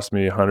it costs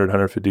me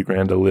 150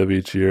 grand to live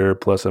each year,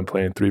 plus I'm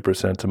paying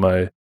 3% to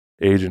my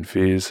agent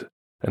fees.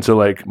 And so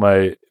like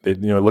they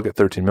look at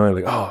 13 million,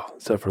 like, oh,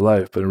 set for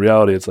life. But in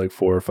reality, it's like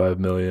 4 or 5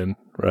 million,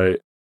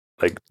 right?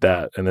 Like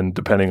that. And then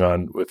depending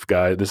on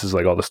this is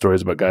like all the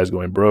stories about guys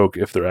going broke,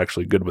 if they're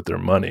actually good with their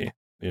money,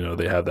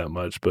 they have that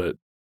much. But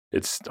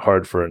it's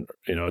hard for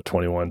a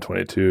 21,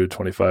 22,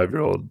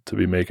 25-year-old to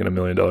be making $1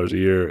 million a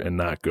year and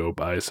not go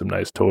buy some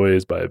nice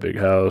toys, buy a big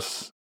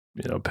house,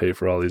 pay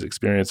for all these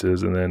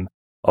experiences. And then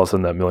all of a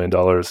sudden that $1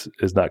 million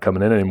is not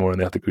coming in anymore and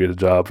they have to get a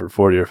job for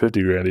 40 or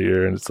 50 grand a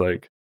year. And it's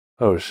like,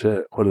 oh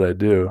shit, what did I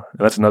do? And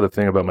that's another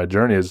thing about my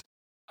journey is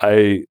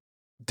I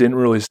didn't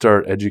really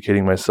start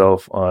educating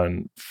myself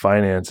on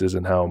finances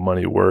and how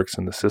money works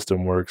and the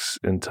system works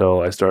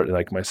until I started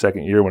like my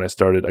second year when I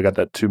got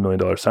that $2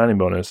 million signing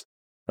bonus.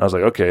 I was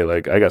like, okay,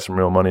 like I got some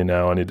real money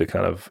now. I need to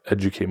kind of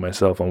educate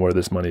myself on where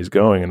this money is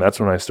going. And that's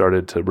when I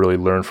started to really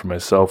learn for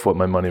myself what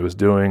my money was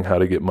doing, how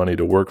to get money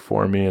to work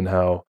for me, and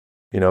how,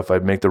 if I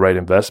make the right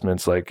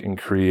investments, like, and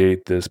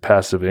create this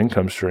passive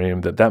income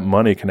stream, that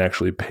money can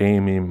actually pay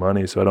me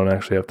money so I don't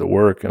actually have to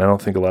work. And I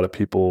don't think a lot of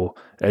people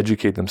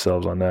educate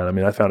themselves on that. I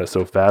mean, I found it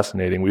so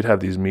fascinating. We'd have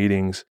these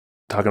meetings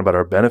talking about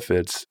our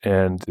benefits.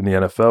 And in the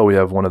NFL, we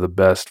have one of the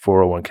best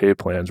 401k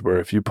plans where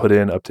if you put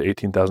in up to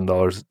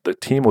 $18,000, the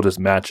team will just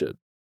match it.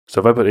 So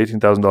if I put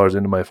 $18,000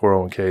 into my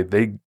 401k,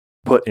 they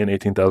put in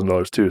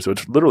 $18,000 too. So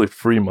it's literally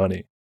free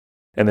money.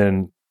 And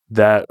then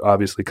that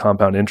obviously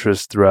compound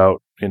interest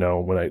throughout,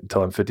 when I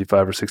until I'm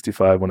 55 or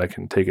 65, when I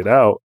can take it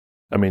out.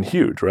 I mean,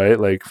 huge, right?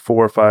 Like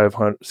 400 or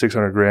 500,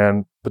 600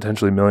 grand,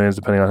 potentially millions,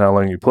 depending on how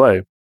long you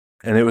play.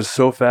 And it was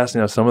so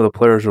fascinating how some of the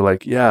players were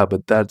like, yeah,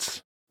 but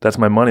that's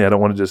my money. I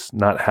don't want to just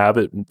not have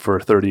it for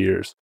 30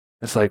 years.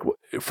 It's like,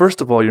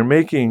 first of all, you're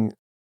making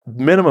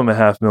minimum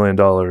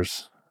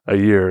 $500,000 a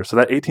year. So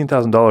that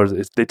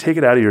 $18,000, they take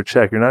it out of your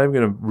check. You're not even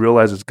going to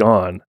realize it's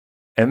gone.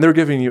 And they're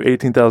giving you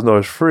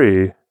 $18,000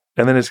 free.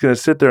 And then it's going to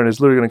sit there and it's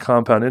literally going to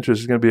compound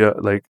interest. It's going to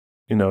be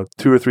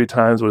 2 or 3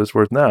 times what it's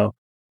worth now.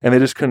 And they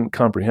just couldn't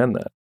comprehend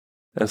that.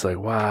 And it's like,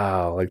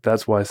 wow, like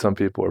that's why some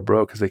people are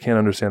broke, because they can't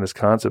understand this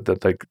concept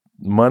that like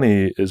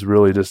money is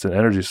really just an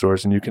energy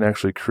source, and you can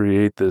actually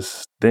create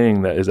this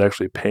thing that is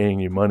actually paying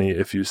you money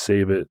if you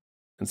save it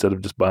instead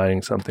of just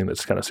buying something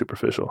that's kind of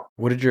superficial.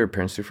 What did your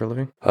parents do for a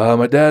living?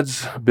 My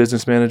dad's a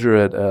business manager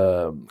at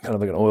kind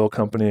of like an oil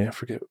company. I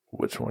forget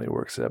which one he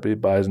works at, but he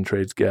buys and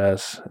trades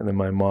gas. And then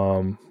my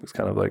mom is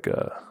kind of like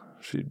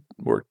she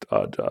worked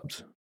odd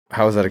jobs.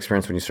 How was that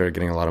experience when you started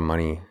getting a lot of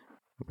money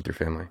with your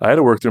family? I had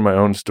to work through my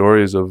own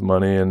stories of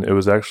money, and it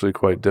was actually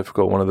quite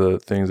difficult. One of the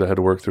things I had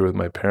to work through with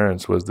my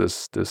parents was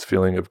this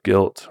feeling of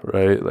guilt,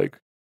 right? Like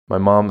my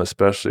mom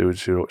especially,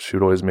 she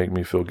would always make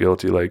me feel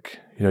guilty.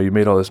 Like, you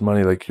made all this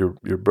money, like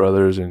your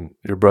brothers and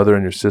your brother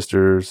and your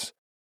sisters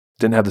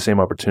didn't have the same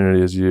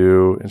opportunity as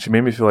you. And she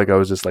made me feel like I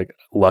was just like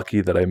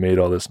lucky that I made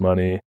all this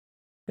money.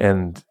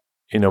 And,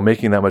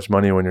 making that much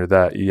money when you're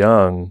that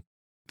young,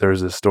 there's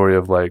this story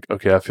of like,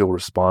 okay, I feel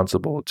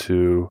responsible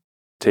to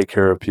take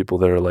care of people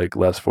that are like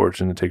less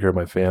fortunate, take care of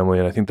my family.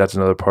 And I think that's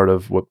another part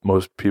of what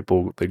most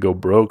people, they go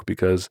broke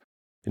because,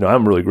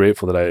 I'm really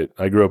grateful that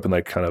I grew up in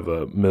like kind of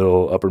a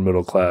upper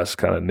middle class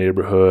kind of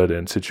neighborhood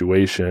and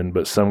situation.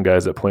 But some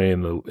guys that play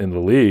in the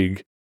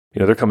league,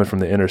 they're coming from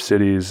the inner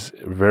cities,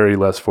 very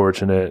less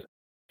fortunate.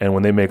 And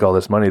when they make all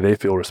this money, they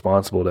feel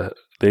responsible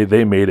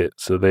they made it.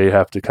 So they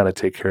have to kind of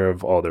take care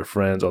of all their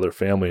friends, all their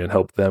family, and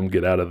help them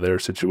get out of their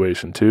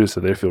situation too. So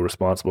they feel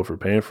responsible for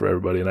paying for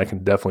everybody. And I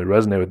can definitely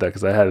resonate with that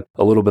because I had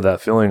a little bit of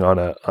that feeling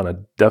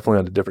definitely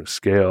on a different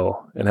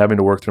scale, and having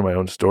to work through my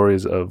own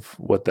stories of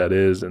what that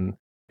is. And,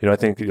 I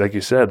think, like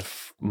you said,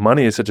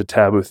 money is such a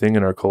taboo thing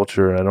in our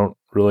culture. And I don't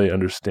really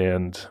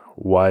understand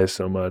why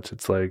so much.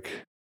 It's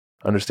like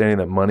understanding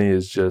that money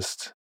is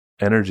just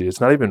energy. It's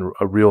not even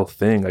a real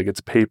thing. Like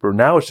it's paper.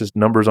 Now it's just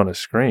numbers on a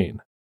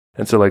screen.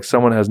 And so like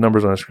someone has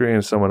numbers on a screen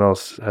and someone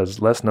else has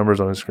less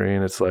numbers on a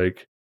screen. It's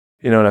like,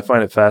 and I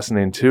find it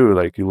fascinating too.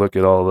 Like you look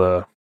at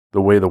all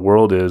the way the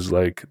world is,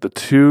 like the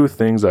 2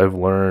 things I've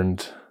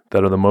learned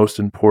that are the most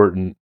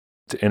important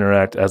to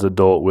interact as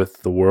adult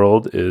with the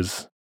world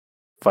is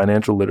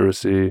financial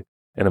literacy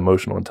and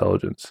emotional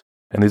intelligence.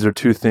 And these are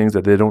 2 things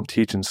that they don't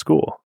teach in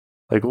school.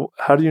 Like,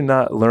 how do you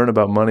not learn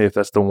about money if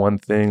that's the one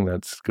thing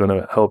that's going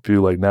to help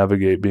you like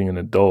navigate being an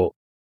adult?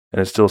 And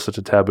it's still such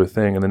a taboo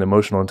thing. And then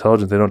emotional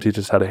intelligence, they don't teach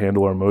us how to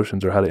handle our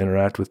emotions or how to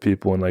interact with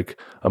people in like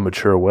a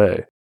mature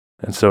way.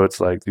 And so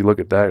it's like, you look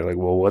at that, you're like,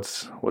 well,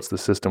 what's the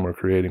system we're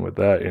creating with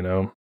that,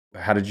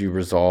 How did you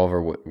resolve,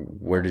 or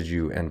where did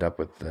you end up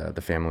with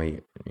the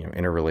family,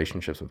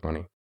 interrelationships with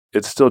money?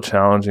 It's still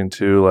challenging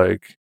too,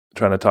 like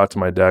trying to talk to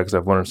my dad, because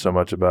I've learned so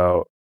much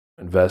about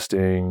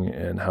investing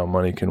and how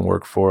money can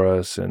work for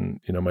us. And,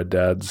 my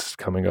dad's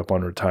coming up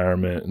on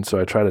retirement. And so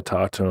I try to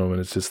talk to him, and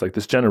it's just like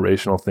this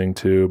generational thing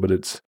too, but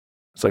it's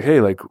like,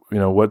 hey, like,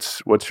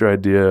 what's your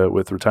idea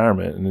with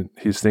retirement? And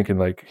he's thinking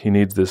like he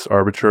needs this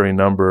arbitrary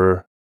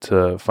number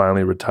to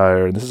finally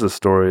retire. And this is a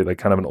story, like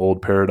kind of an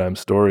old paradigm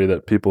story,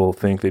 that people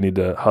think they need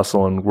to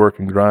hustle and work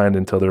and grind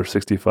until they're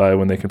 65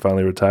 when they can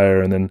finally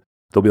retire. And then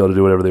they'll be able to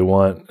do whatever they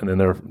want. And then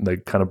they're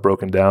like kind of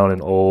broken down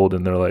and old.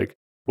 And they're like,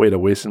 wait, I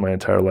wasted my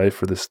entire life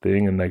for this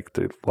thing. And like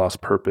they've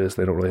lost purpose.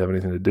 They don't really have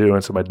anything to do.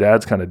 And so my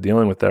dad's kind of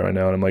dealing with that right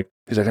now. And I'm like,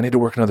 he's like, I need to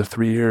work another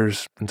 3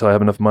 years until I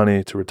have enough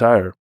money to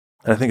retire.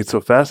 And I think it's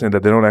so fascinating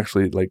that they don't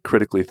actually like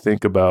critically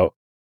think about,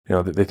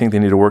 they think they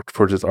need to work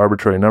for just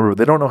arbitrary number, but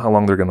they don't know how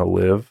long they're going to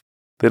live.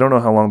 They don't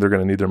know how long they're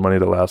going to need their money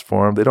to last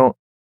for them. They don't.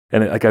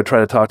 And like I try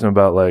to talk to him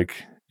about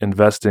like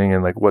investing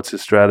and like what's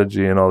his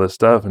strategy and all this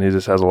stuff. And he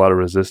just has a lot of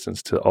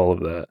resistance to all of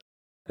that.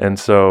 And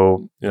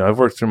so, I've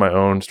worked through my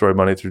own story of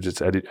money through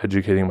just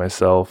educating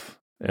myself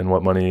and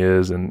what money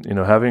is, and,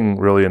 having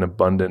really an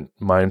abundant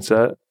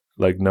mindset,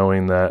 like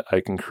knowing that I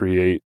can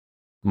create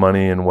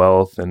money and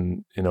wealth,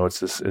 and, it's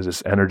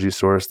this energy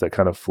source that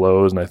kind of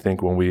flows. And I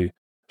think when we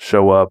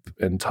show up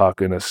and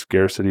talk in a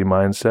scarcity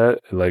mindset,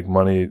 like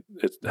money,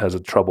 it has a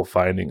trouble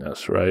finding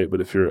us, right? But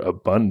if you're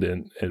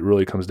abundant, it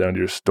really comes down to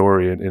your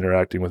story and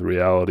interacting with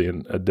reality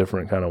in a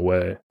different kind of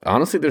way.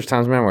 Honestly, there's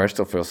times, man, where I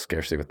still feel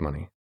scarcity with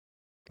money.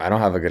 I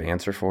don't have a good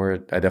answer for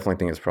it. I definitely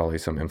think it's probably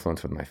some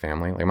influence with my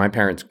family. Like, my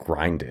parents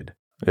grinded.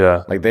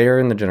 Yeah. Like, they are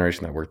in the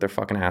generation that worked their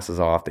fucking asses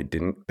off.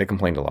 They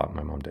complained a lot.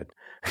 My mom did.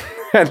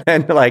 And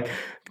then, like,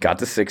 got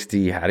to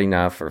 60, had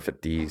enough, or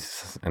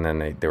 50s, and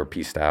then they were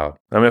pieced out.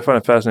 I mean, I find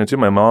it fascinating too.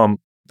 My mom,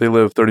 they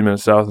live 30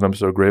 minutes south, and I'm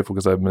so grateful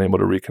because I've been able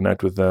to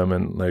reconnect with them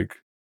and like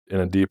in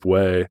a deep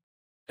way.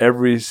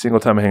 Every single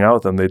time I hang out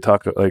with them, they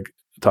talk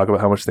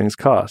about how much things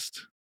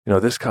cost. You know,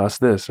 this costs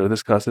this,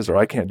 or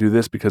I can't do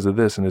this because of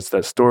this. And it's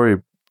that story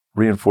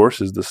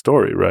reinforces the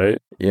story, right?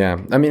 Yeah.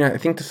 I mean, I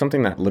think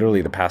something that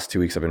literally the past 2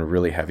 weeks I've been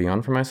really heavy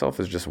on for myself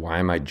is just, why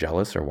am I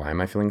jealous, or why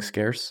am I feeling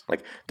scarce?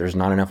 Like, there's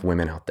not enough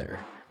women out there.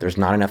 There's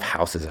not enough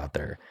houses out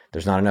there.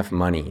 There's not enough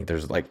money.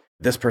 There's like,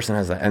 this person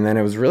has that. And then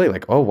it was really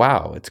like, oh,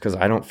 wow, it's because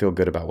I don't feel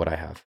good about what I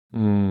have.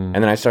 And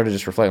then I started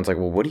just reflecting. It's like,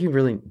 well, what do you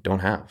really don't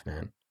have,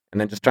 man? And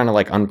then just trying to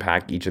like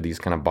unpack each of these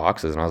kind of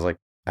boxes. And I was like,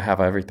 I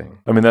have everything.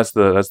 I mean, that's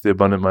the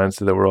abundant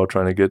mindset that we're all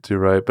trying to get to,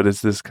 right? But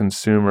it's this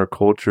consumer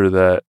culture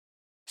that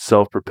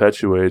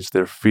self-perpetuates.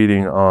 They're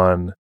feeding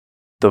on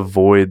the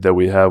void that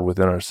we have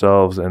within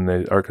ourselves, and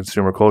our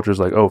consumer culture is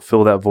like, oh,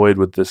 fill that void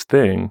with this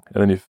thing,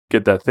 and then you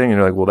get that thing and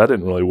you're like, well, that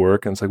didn't really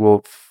work, and it's like,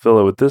 well, fill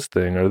it with this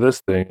thing or this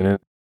thing. And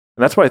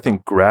that's why I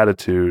think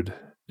gratitude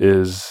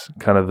is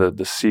kind of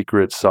the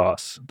secret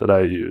sauce that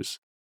I use,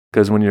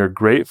 because when you're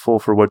grateful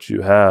for what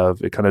you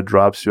have, it kind of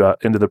drops you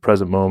out into the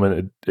present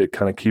moment. It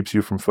kind of keeps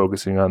you from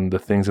focusing on the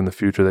things in the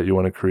future that you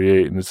want to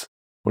create. And it's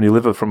when you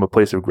live from a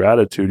place of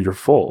gratitude, you're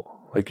full.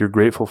 Like, you're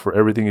grateful for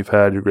everything you've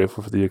had. You're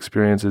grateful for the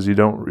experiences. You're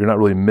not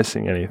really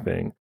missing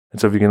anything. And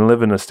so if you can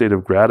live in a state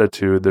of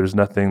gratitude, there's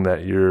nothing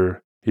that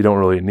you don't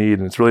really need.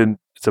 And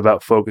it's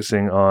about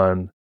focusing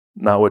on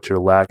not what you're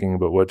lacking,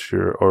 but what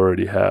you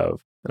already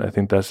have. And I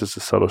think that's just a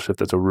subtle shift.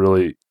 That's a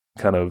really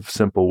kind of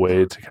simple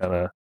way to kind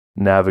of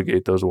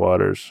navigate those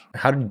waters.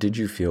 How did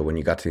you feel when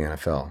you got to the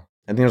NFL?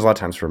 I think there's a lot of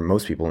times for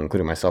most people,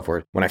 including myself,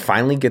 where when I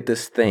finally get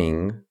this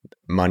thing,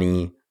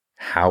 money,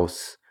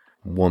 house,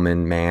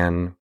 woman,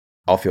 man,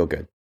 I'll feel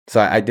good. So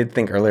I did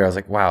think earlier, I was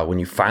like, wow, when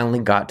you finally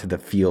got to the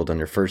field on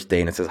your first day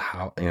and it says,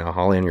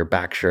 Holly on your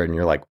back shirt, and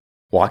you're like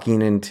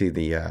walking into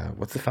the,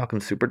 what's the Falcon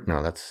Super?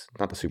 No, that's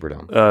not the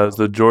Superdome.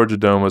 The Georgia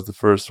Dome was the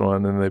first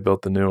one, and they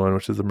built the new one,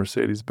 which is the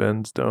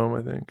Mercedes-Benz Dome,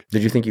 I think.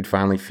 Did you think you'd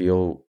finally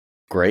feel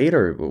great,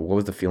 or what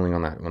was the feeling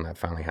on that when that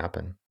finally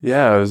happened?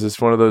 Yeah, it was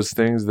just one of those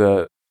things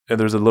that, and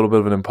there's a little bit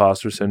of an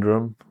imposter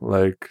syndrome.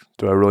 Like,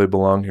 do I really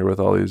belong here with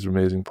all these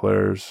amazing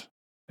players?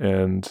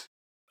 And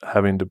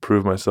having to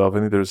prove myself. I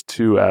think there's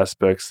two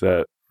aspects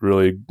that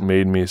really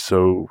made me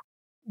so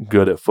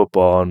good at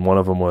football, and one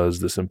of them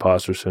was this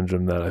imposter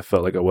syndrome, that I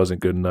felt like I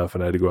wasn't good enough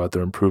and I had to go out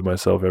there and prove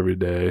myself every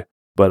day.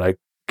 But I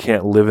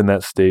can't live in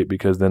that state,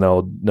 because then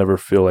I'll never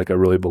feel like I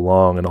really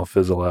belong and I'll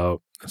fizzle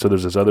out. And so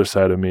there's this other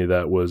side of me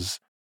that was,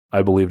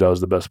 I believed I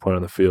was the best player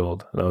on the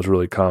field, and I was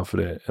really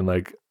confident, and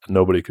like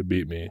nobody could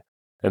beat me.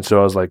 And so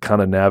I was like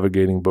kind of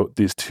navigating both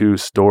these two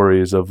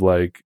stories of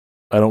like,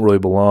 I don't really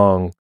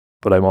belong,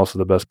 but I'm also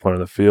the best player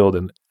on the field.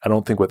 And I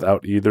don't think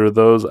without either of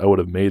those, I would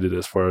have made it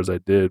as far as I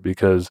did,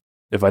 because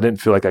if I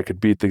didn't feel like I could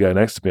beat the guy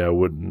next to me, I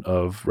wouldn't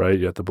have, right?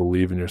 You have to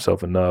believe in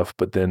yourself enough.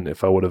 But then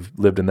if I would have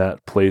lived in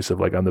that place of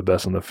like, I'm the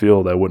best on the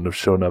field, I wouldn't have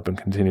shown up and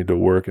continued to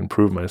work and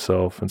prove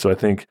myself. And so I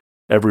think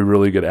every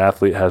really good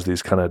athlete has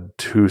these kind of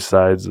two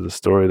sides of the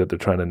story that they're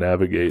trying to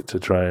navigate to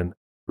try and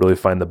really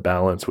find the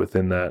balance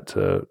within that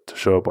to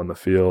show up on the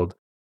field.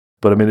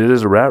 But I mean, it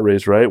is a rat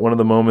race, right? One of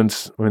the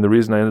moments, I mean, the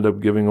reason I ended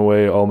up giving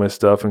away all my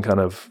stuff and kind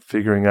of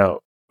figuring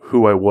out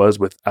who I was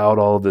without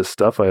all of this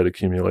stuff I had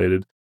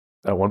accumulated.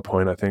 At one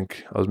point, I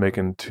think I was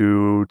making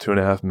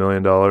 $2.5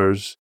 million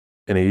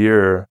in a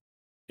year.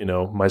 You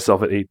know,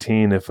 myself at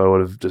 18, if I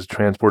would have just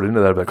transported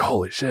into that, I'd be like,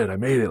 holy shit, I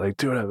made it, like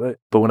 $2.5 million.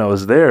 But when I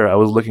was there, I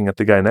was looking at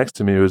the guy next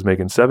to me who was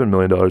making $7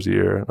 million a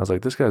year. And I was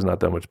like, this guy's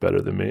not that much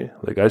better than me.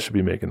 Like, I should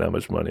be making that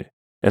much money.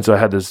 And so I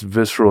had this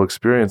visceral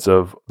experience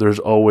of there's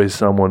always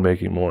someone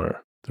making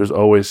more. There's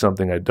always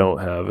something I don't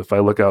have. If I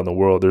look out in the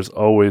world, there's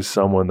always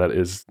someone that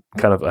is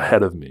kind of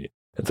ahead of me.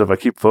 And so if I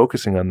keep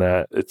focusing on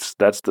that,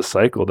 that's the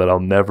cycle that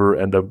I'll never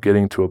end up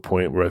getting to a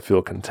point where I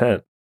feel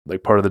content.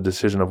 Like, part of the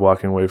decision of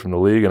walking away from the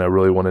league, and I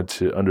really wanted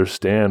to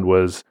understand,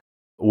 was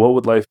what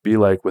would life be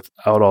like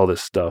without all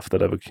this stuff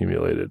that I've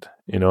accumulated?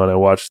 You know, and I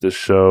watched this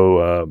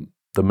show,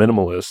 The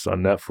Minimalists,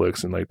 on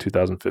Netflix in like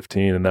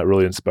 2015, and that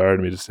really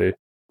inspired me to say,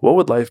 what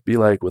would life be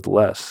like with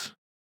less?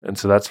 And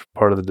so that's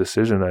part of the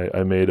decision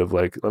I made of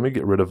like, let me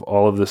get rid of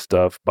all of this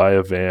stuff, buy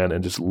a van,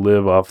 and just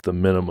live off the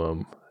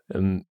minimum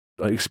and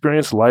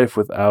experience life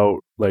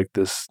without like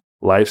this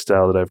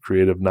lifestyle that I've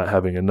created of not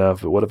having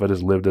enough. But what if I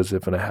just lived as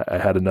if I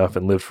had enough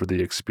and lived for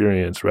the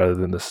experience rather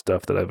than the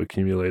stuff that I've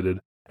accumulated?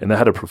 And that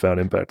had a profound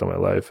impact on my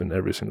life in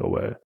every single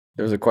way.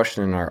 There was a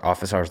question in our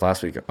office hours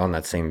last week on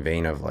that same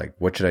vein of like,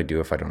 what should I do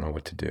if I don't know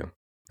what to do?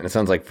 And it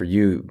sounds like for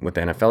you with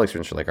the NFL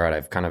experience, you're like, all right,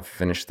 I've kind of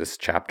finished this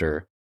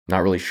chapter,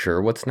 not really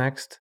sure what's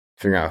next,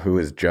 figuring out who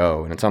is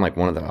Joe. And it sounded like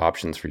one of the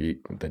options for you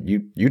that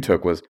you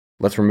took was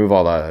let's remove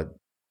all the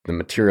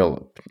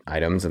material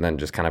items and then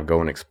just kind of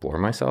go and explore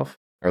myself,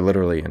 or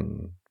literally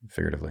and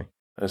figuratively.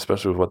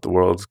 Especially with what the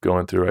world's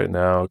going through right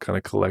now, kind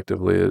of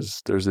collectively,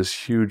 is there's this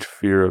huge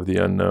fear of the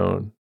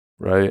unknown,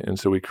 right? And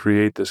so we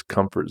create this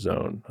comfort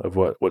zone of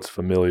what's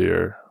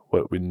familiar,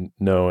 what we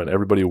know, and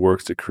everybody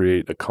works to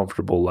create a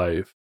comfortable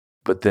life.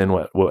 But then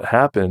what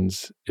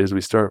happens is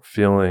we start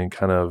feeling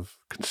kind of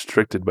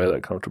constricted by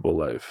that comfortable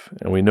life.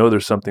 And we know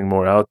there's something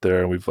more out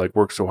there, and we've like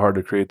worked so hard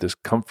to create this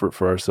comfort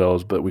for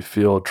ourselves, but we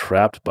feel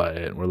trapped by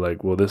it. And we're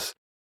like, well, this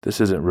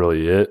isn't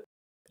really it.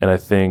 And I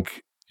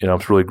think, I'm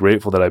really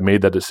grateful that I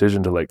made that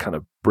decision to like kind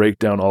of break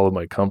down all of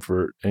my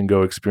comfort and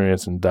go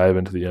experience and dive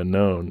into the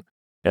unknown.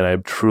 And I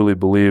truly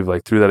believe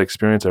like through that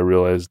experience, I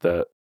realized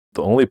that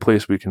the only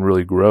place we can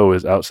really grow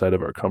is outside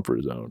of our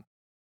comfort zone.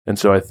 And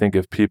so I think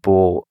if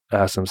people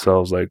ask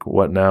themselves like,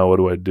 what now? What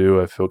do I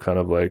do? I feel kind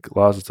of like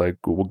lost. It's like,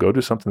 well, go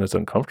do something that's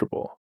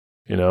uncomfortable.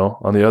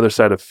 On the other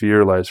side of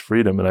fear lies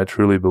freedom. And I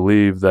truly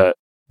believe that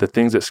the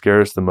things that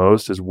scare us the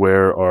most is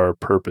where our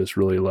purpose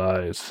really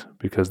lies,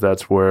 because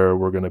that's where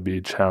we're going to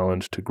be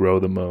challenged to grow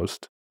the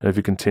most. And if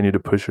you continue to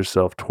push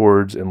yourself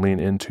towards and lean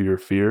into your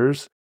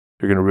fears,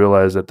 you're going to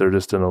realize that they're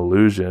just an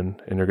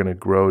illusion, and you're going to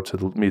grow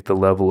to meet the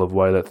level of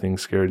why that thing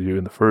scared you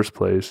in the first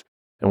place.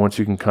 And once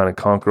you can kind of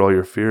conquer all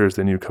your fears,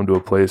 then you come to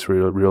a place where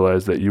you'll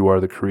realize that you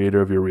are the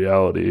creator of your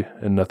reality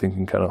and nothing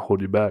can kind of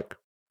hold you back.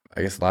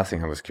 I guess the last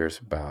thing I was curious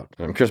about,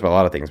 I'm curious about a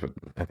lot of things, but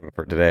I think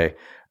for today,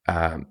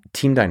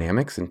 team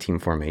dynamics and team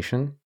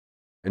formation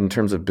in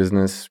terms of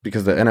business,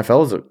 because the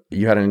NFL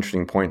you had an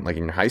interesting point, like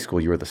in high school,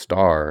 you were the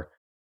star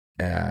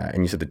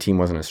and you said the team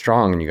wasn't as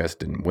strong and you guys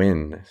didn't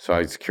win. So I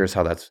was curious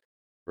how that's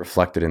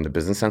reflected in the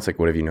business sense. Like,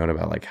 what have you known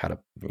about like how to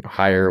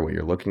hire, what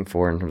you're looking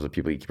for in terms of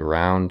people you keep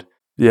around?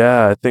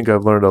 Yeah, I think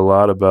I've learned a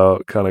lot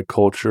about kind of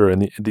culture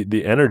and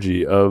the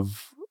energy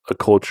of a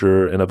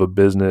culture and of a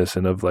business,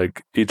 and of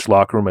like each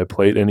locker room I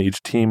played in,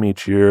 each team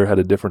each year had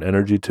a different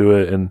energy to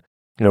it. And,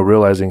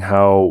 realizing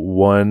how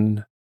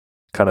one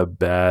kind of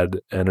bad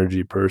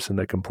energy person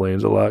that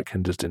complains a lot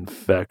can just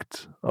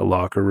infect a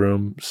locker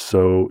room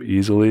so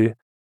easily.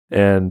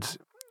 And,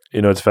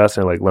 it's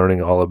fascinating, like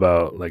learning all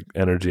about like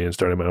energy and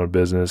starting my own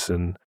business.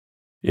 And,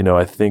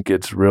 I think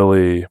it's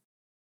really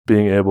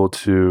being able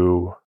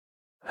to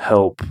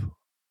help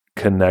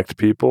connect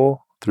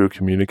people through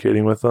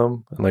communicating with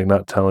them and like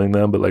not telling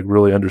them, but like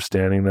really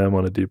understanding them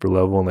on a deeper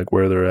level and like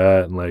where they're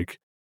at. And like,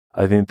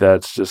 I think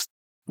that's just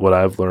what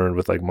I've learned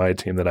with like my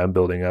team that I'm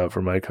building out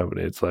for my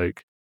company. It's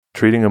like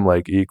treating them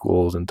like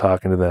equals and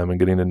talking to them and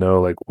getting to know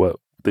like what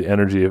the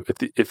energy of,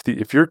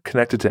 if you're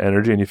connected to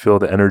energy and you feel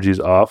the energy's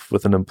off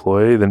with an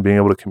employee, then being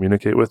able to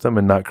communicate with them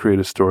and not create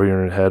a story in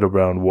your head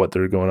around what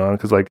they're going on.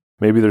 Cause like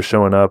maybe they're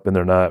showing up and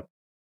they're not,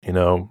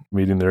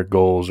 meeting their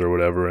goals or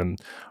whatever, and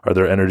are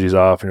their energies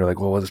off, and you're like,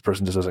 well, this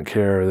person just doesn't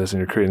care or this, and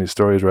you're creating these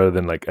stories rather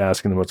than like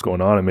asking them what's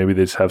going on. And maybe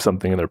they just have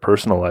something in their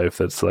personal life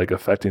that's like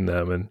affecting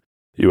them, and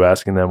you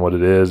asking them what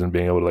it is and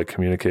being able to like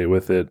communicate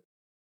with it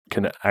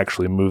can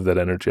actually move that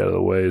energy out of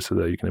the way so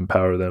that you can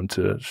empower them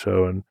to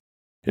show. And,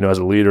 as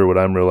a leader, what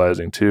I'm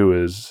realizing too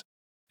is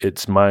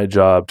it's my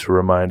job to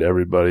remind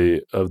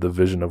everybody of the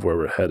vision of where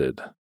we're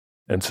headed.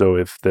 And so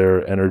if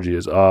their energy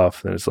is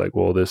off, then it's like,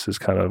 well, this is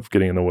kind of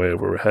getting in the way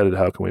of where we're headed.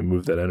 How can we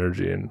move that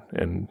energy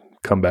and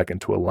come back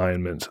into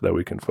alignment so that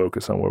we can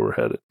focus on where we're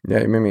headed? Yeah,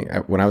 it made me,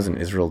 when I was in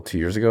Israel 2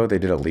 years ago, they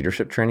did a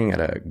leadership training at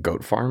a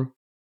goat farm.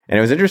 And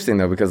it was interesting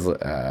though, because one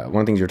of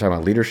the things you were talking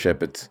about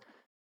leadership, it's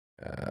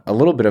a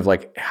little bit of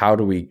like,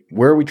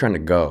 where are we trying to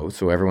go?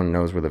 So everyone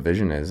knows where the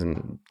vision is.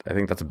 And I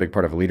think that's a big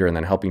part of a leader, and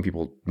then helping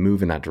people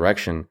move in that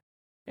direction.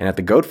 And at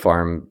the goat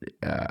farm,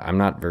 I'm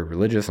not very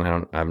religious and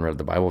I haven't read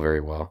the Bible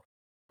very well.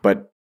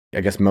 But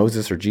I guess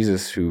Moses or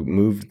Jesus, who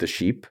moved the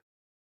sheep,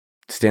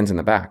 stands in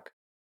the back.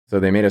 So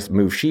they made us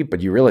move sheep,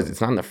 but you realize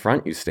it's not in the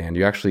front you stand.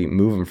 You actually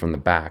move them from the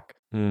back,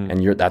 and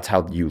that's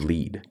how you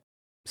lead.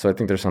 So I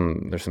think there's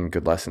some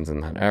good lessons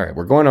in that. All right,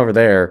 we're going over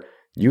there.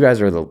 You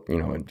guys are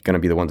going to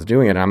be the ones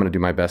doing it. And I'm going to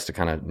do my best to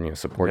kind of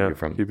support you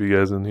from. Keep you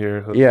guys in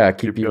here. Let's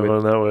keep you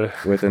going that way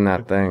within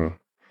that thing.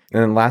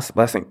 And then last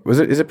thing, is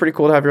it pretty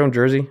cool to have your own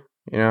jersey?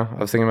 I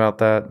was thinking about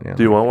that. Yeah.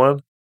 Do you want one?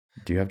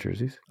 Do you have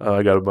jerseys?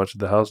 I got a bunch at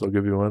the house. I'll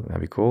give you one. That'd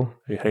be cool.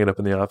 You hang it up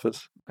in the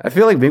office? I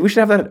feel like maybe we should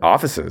have that at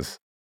offices.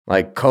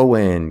 Like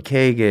Cohen,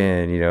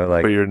 Kagan,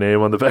 like... Put your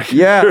name on the back.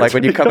 Yeah, like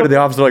when you come into the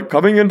office, like,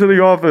 coming into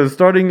the office,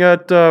 starting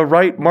at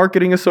right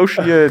marketing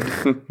associate.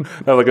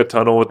 Have like a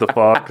tunnel with the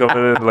fog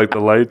coming in, like the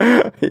light.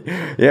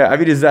 Yeah, I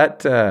mean, is that...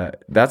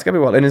 that's gotta be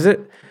wild. And is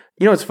it...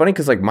 it's funny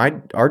because like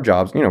our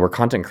jobs, we're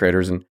content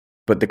creators,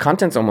 but the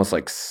content's almost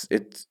like...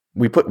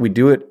 We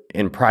do it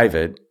in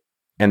private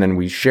and then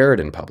we share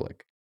it in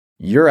public.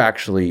 You're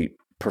actually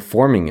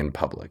performing in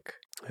public.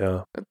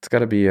 Yeah. It's got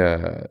to be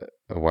a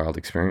wild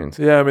experience.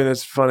 Yeah, I mean,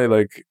 it's funny,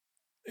 like,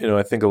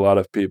 I think a lot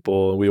of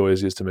people, we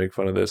always used to make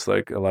fun of this,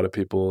 like a lot of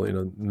people,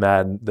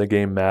 Madden, the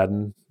game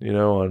Madden,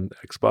 on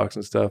Xbox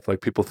and stuff. Like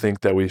people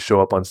think that we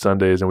show up on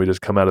Sundays and we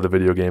just come out of the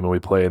video game and we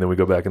play and then we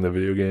go back in the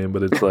video game.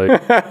 But it's like,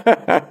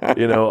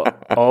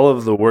 all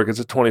of the work, it's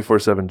a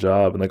 24/7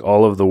 job. And like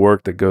all of the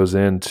work that goes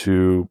in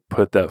to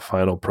put that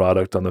final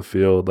product on the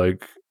field,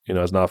 like,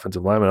 as an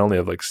offensive lineman, I only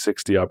have like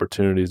 60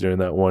 opportunities during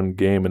that one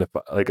game. And if,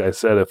 like I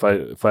said, if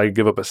I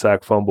give up a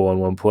sack fumble on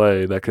one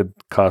play, that could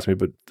cost me,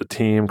 but the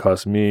team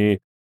costs me.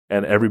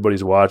 And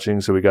everybody's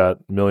watching, so we got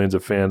millions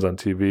of fans on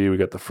TV. We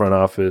got the front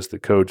office, the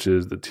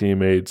coaches, the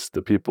teammates,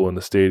 the people in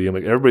the stadium.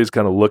 Like everybody's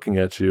kind of looking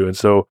at you. And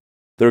so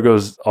there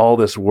goes all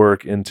this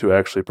work into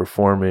actually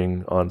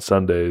performing on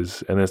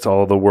Sundays. And it's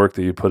all the work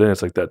that you put in.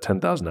 It's like that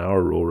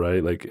 10,000-hour rule,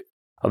 right? Like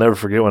I'll never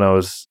forget when I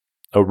was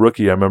a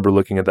rookie, I remember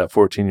looking at that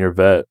 14-year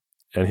vet,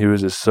 and he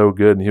was just so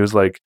good. And he was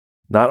like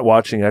not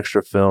watching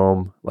extra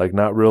film, like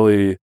not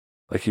really.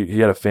 Like he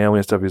had a family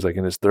and stuff. He's like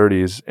in his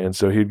 30s. And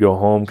so he'd go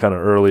home kind of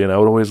early, and I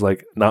would always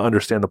like not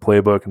understand the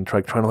playbook and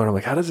trying to learn. I'm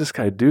like, how does this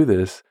guy do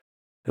this?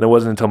 And it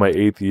wasn't until my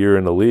 8th year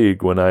in the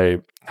league when I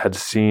had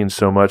seen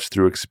so much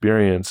through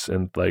experience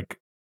and like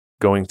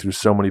going through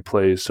so many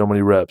plays, so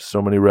many reps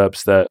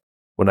that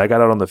when I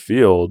got out on the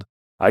field,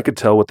 I could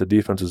tell what the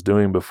defense was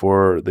doing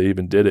before they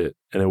even did it.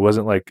 And it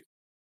wasn't like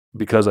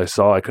because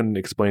I couldn't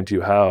explain to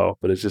you how,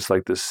 but it's just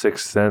like this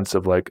sixth sense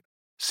of like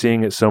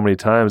seeing it so many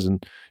times.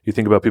 And you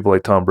think about people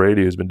like Tom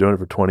Brady, who's been doing it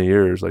for 20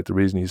 years, like the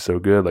reason he's so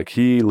good, like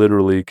he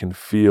literally can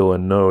feel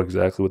and know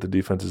exactly what the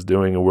defense is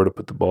doing and where to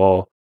put the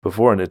ball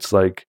before. And it's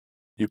like,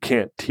 you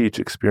can't teach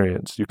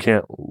experience. You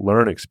can't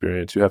learn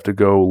experience. You have to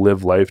go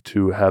live life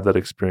to have that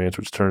experience,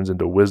 which turns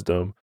into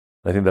wisdom.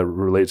 I think that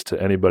relates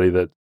to anybody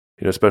that,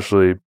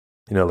 especially,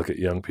 look at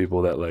young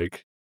people that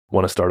like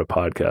want to start a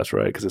podcast,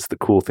 right? Because it's the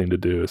cool thing to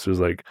do. So it's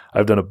like,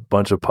 I've done a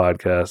bunch of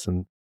podcasts,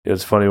 and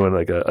it's funny when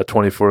like a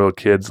 24-year-old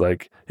kid's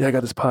like, yeah, I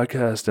got this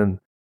podcast and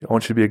I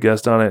want you to be a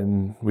guest on it.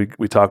 And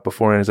we talked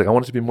before, and he's like, I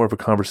want it to be more of a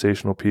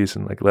conversational piece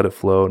and like let it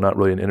flow, not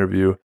really an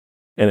interview.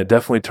 And it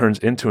definitely turns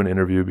into an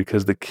interview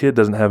because the kid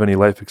doesn't have any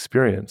life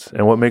experience.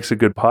 And what makes a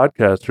good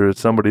podcaster is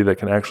somebody that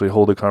can actually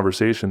hold a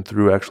conversation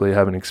through actually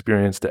having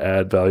experience to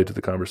add value to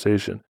the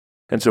conversation.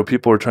 And so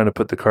people are trying to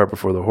put the cart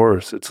before the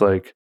horse. It's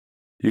like,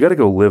 you got to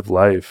go live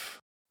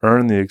life,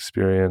 earn the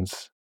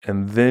experience,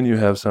 and then you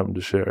have something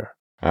to share.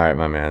 All right,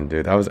 my man,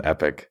 dude, that was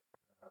epic.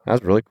 That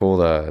was really cool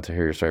to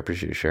hear your story. I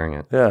appreciate you sharing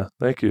it. Yeah,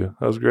 thank you.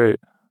 That was great.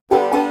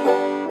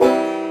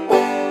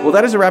 Well,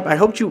 that is a wrap. I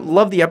hope you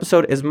loved the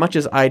episode as much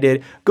as I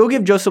did. Go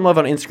give Joe some love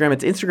on Instagram.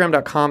 It's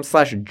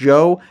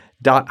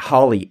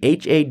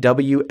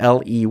instagram.com/joe.hawley,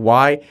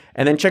 Hawley.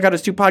 And then check out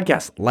his 2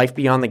 podcasts, Life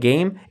Beyond the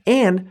Game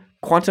and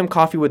Quantum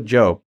Coffee with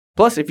Joe.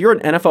 Plus, if you're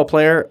an NFL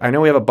player, I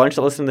know we have a bunch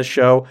that listen to the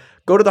show.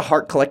 Go to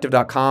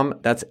theheartcollective.com.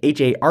 That's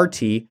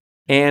HART.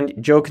 And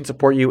Joe can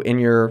support you in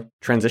your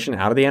transition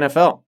out of the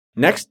NFL.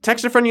 Next,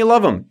 text a friend you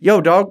love them.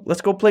 Yo, dog,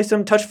 let's go play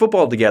some touch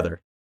football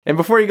together. And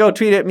before you go,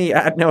 tweet at me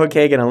at Noah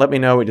Kagan and let me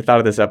know what you thought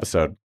of this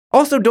episode.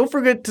 Also, don't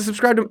forget to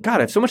subscribe to... God, I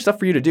have so much stuff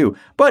for you to do.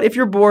 But if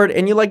you're bored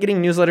and you like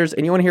getting newsletters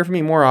and you want to hear from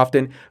me more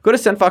often, go to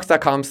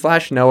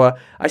sendfox.com/Noah.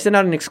 I send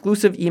out an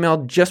exclusive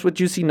email just with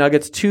juicy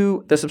nuggets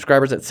to the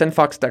subscribers at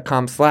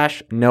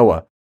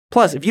sendfox.com/Noah.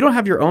 Plus, if you don't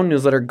have your own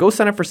newsletter, go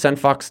sign up for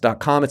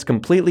sendfox.com. It's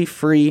completely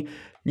free.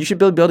 You should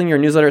be building your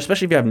newsletter,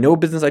 especially if you have no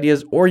business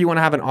ideas or you want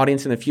to have an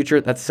audience in the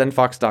future. That's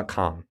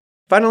sendfox.com.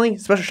 Finally,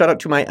 special shout out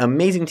to my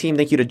amazing team.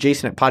 Thank you to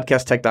Jason at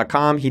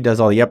podcasttech.com. He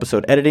does all the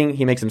episode editing.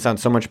 He makes them sound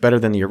so much better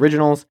than the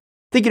originals.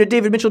 Thank you to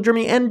David Mitchell,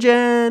 Jeremy, and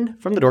Jen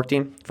from the Dork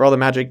Team for all the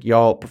magic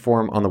y'all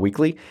perform on the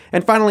weekly.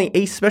 And finally,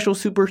 a special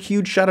super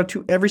huge shout out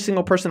to every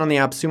single person on the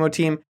AppSumo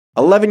team.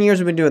 11 years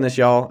we've been doing this,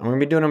 y'all. And we're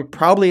going to be doing them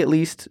probably at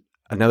least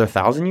another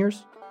 1,000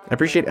 years. I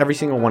appreciate every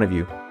single one of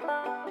you.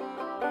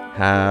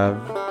 Have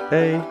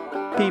a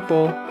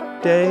people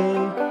day.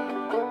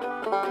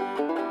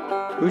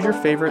 Who's your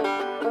favorite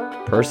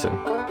person?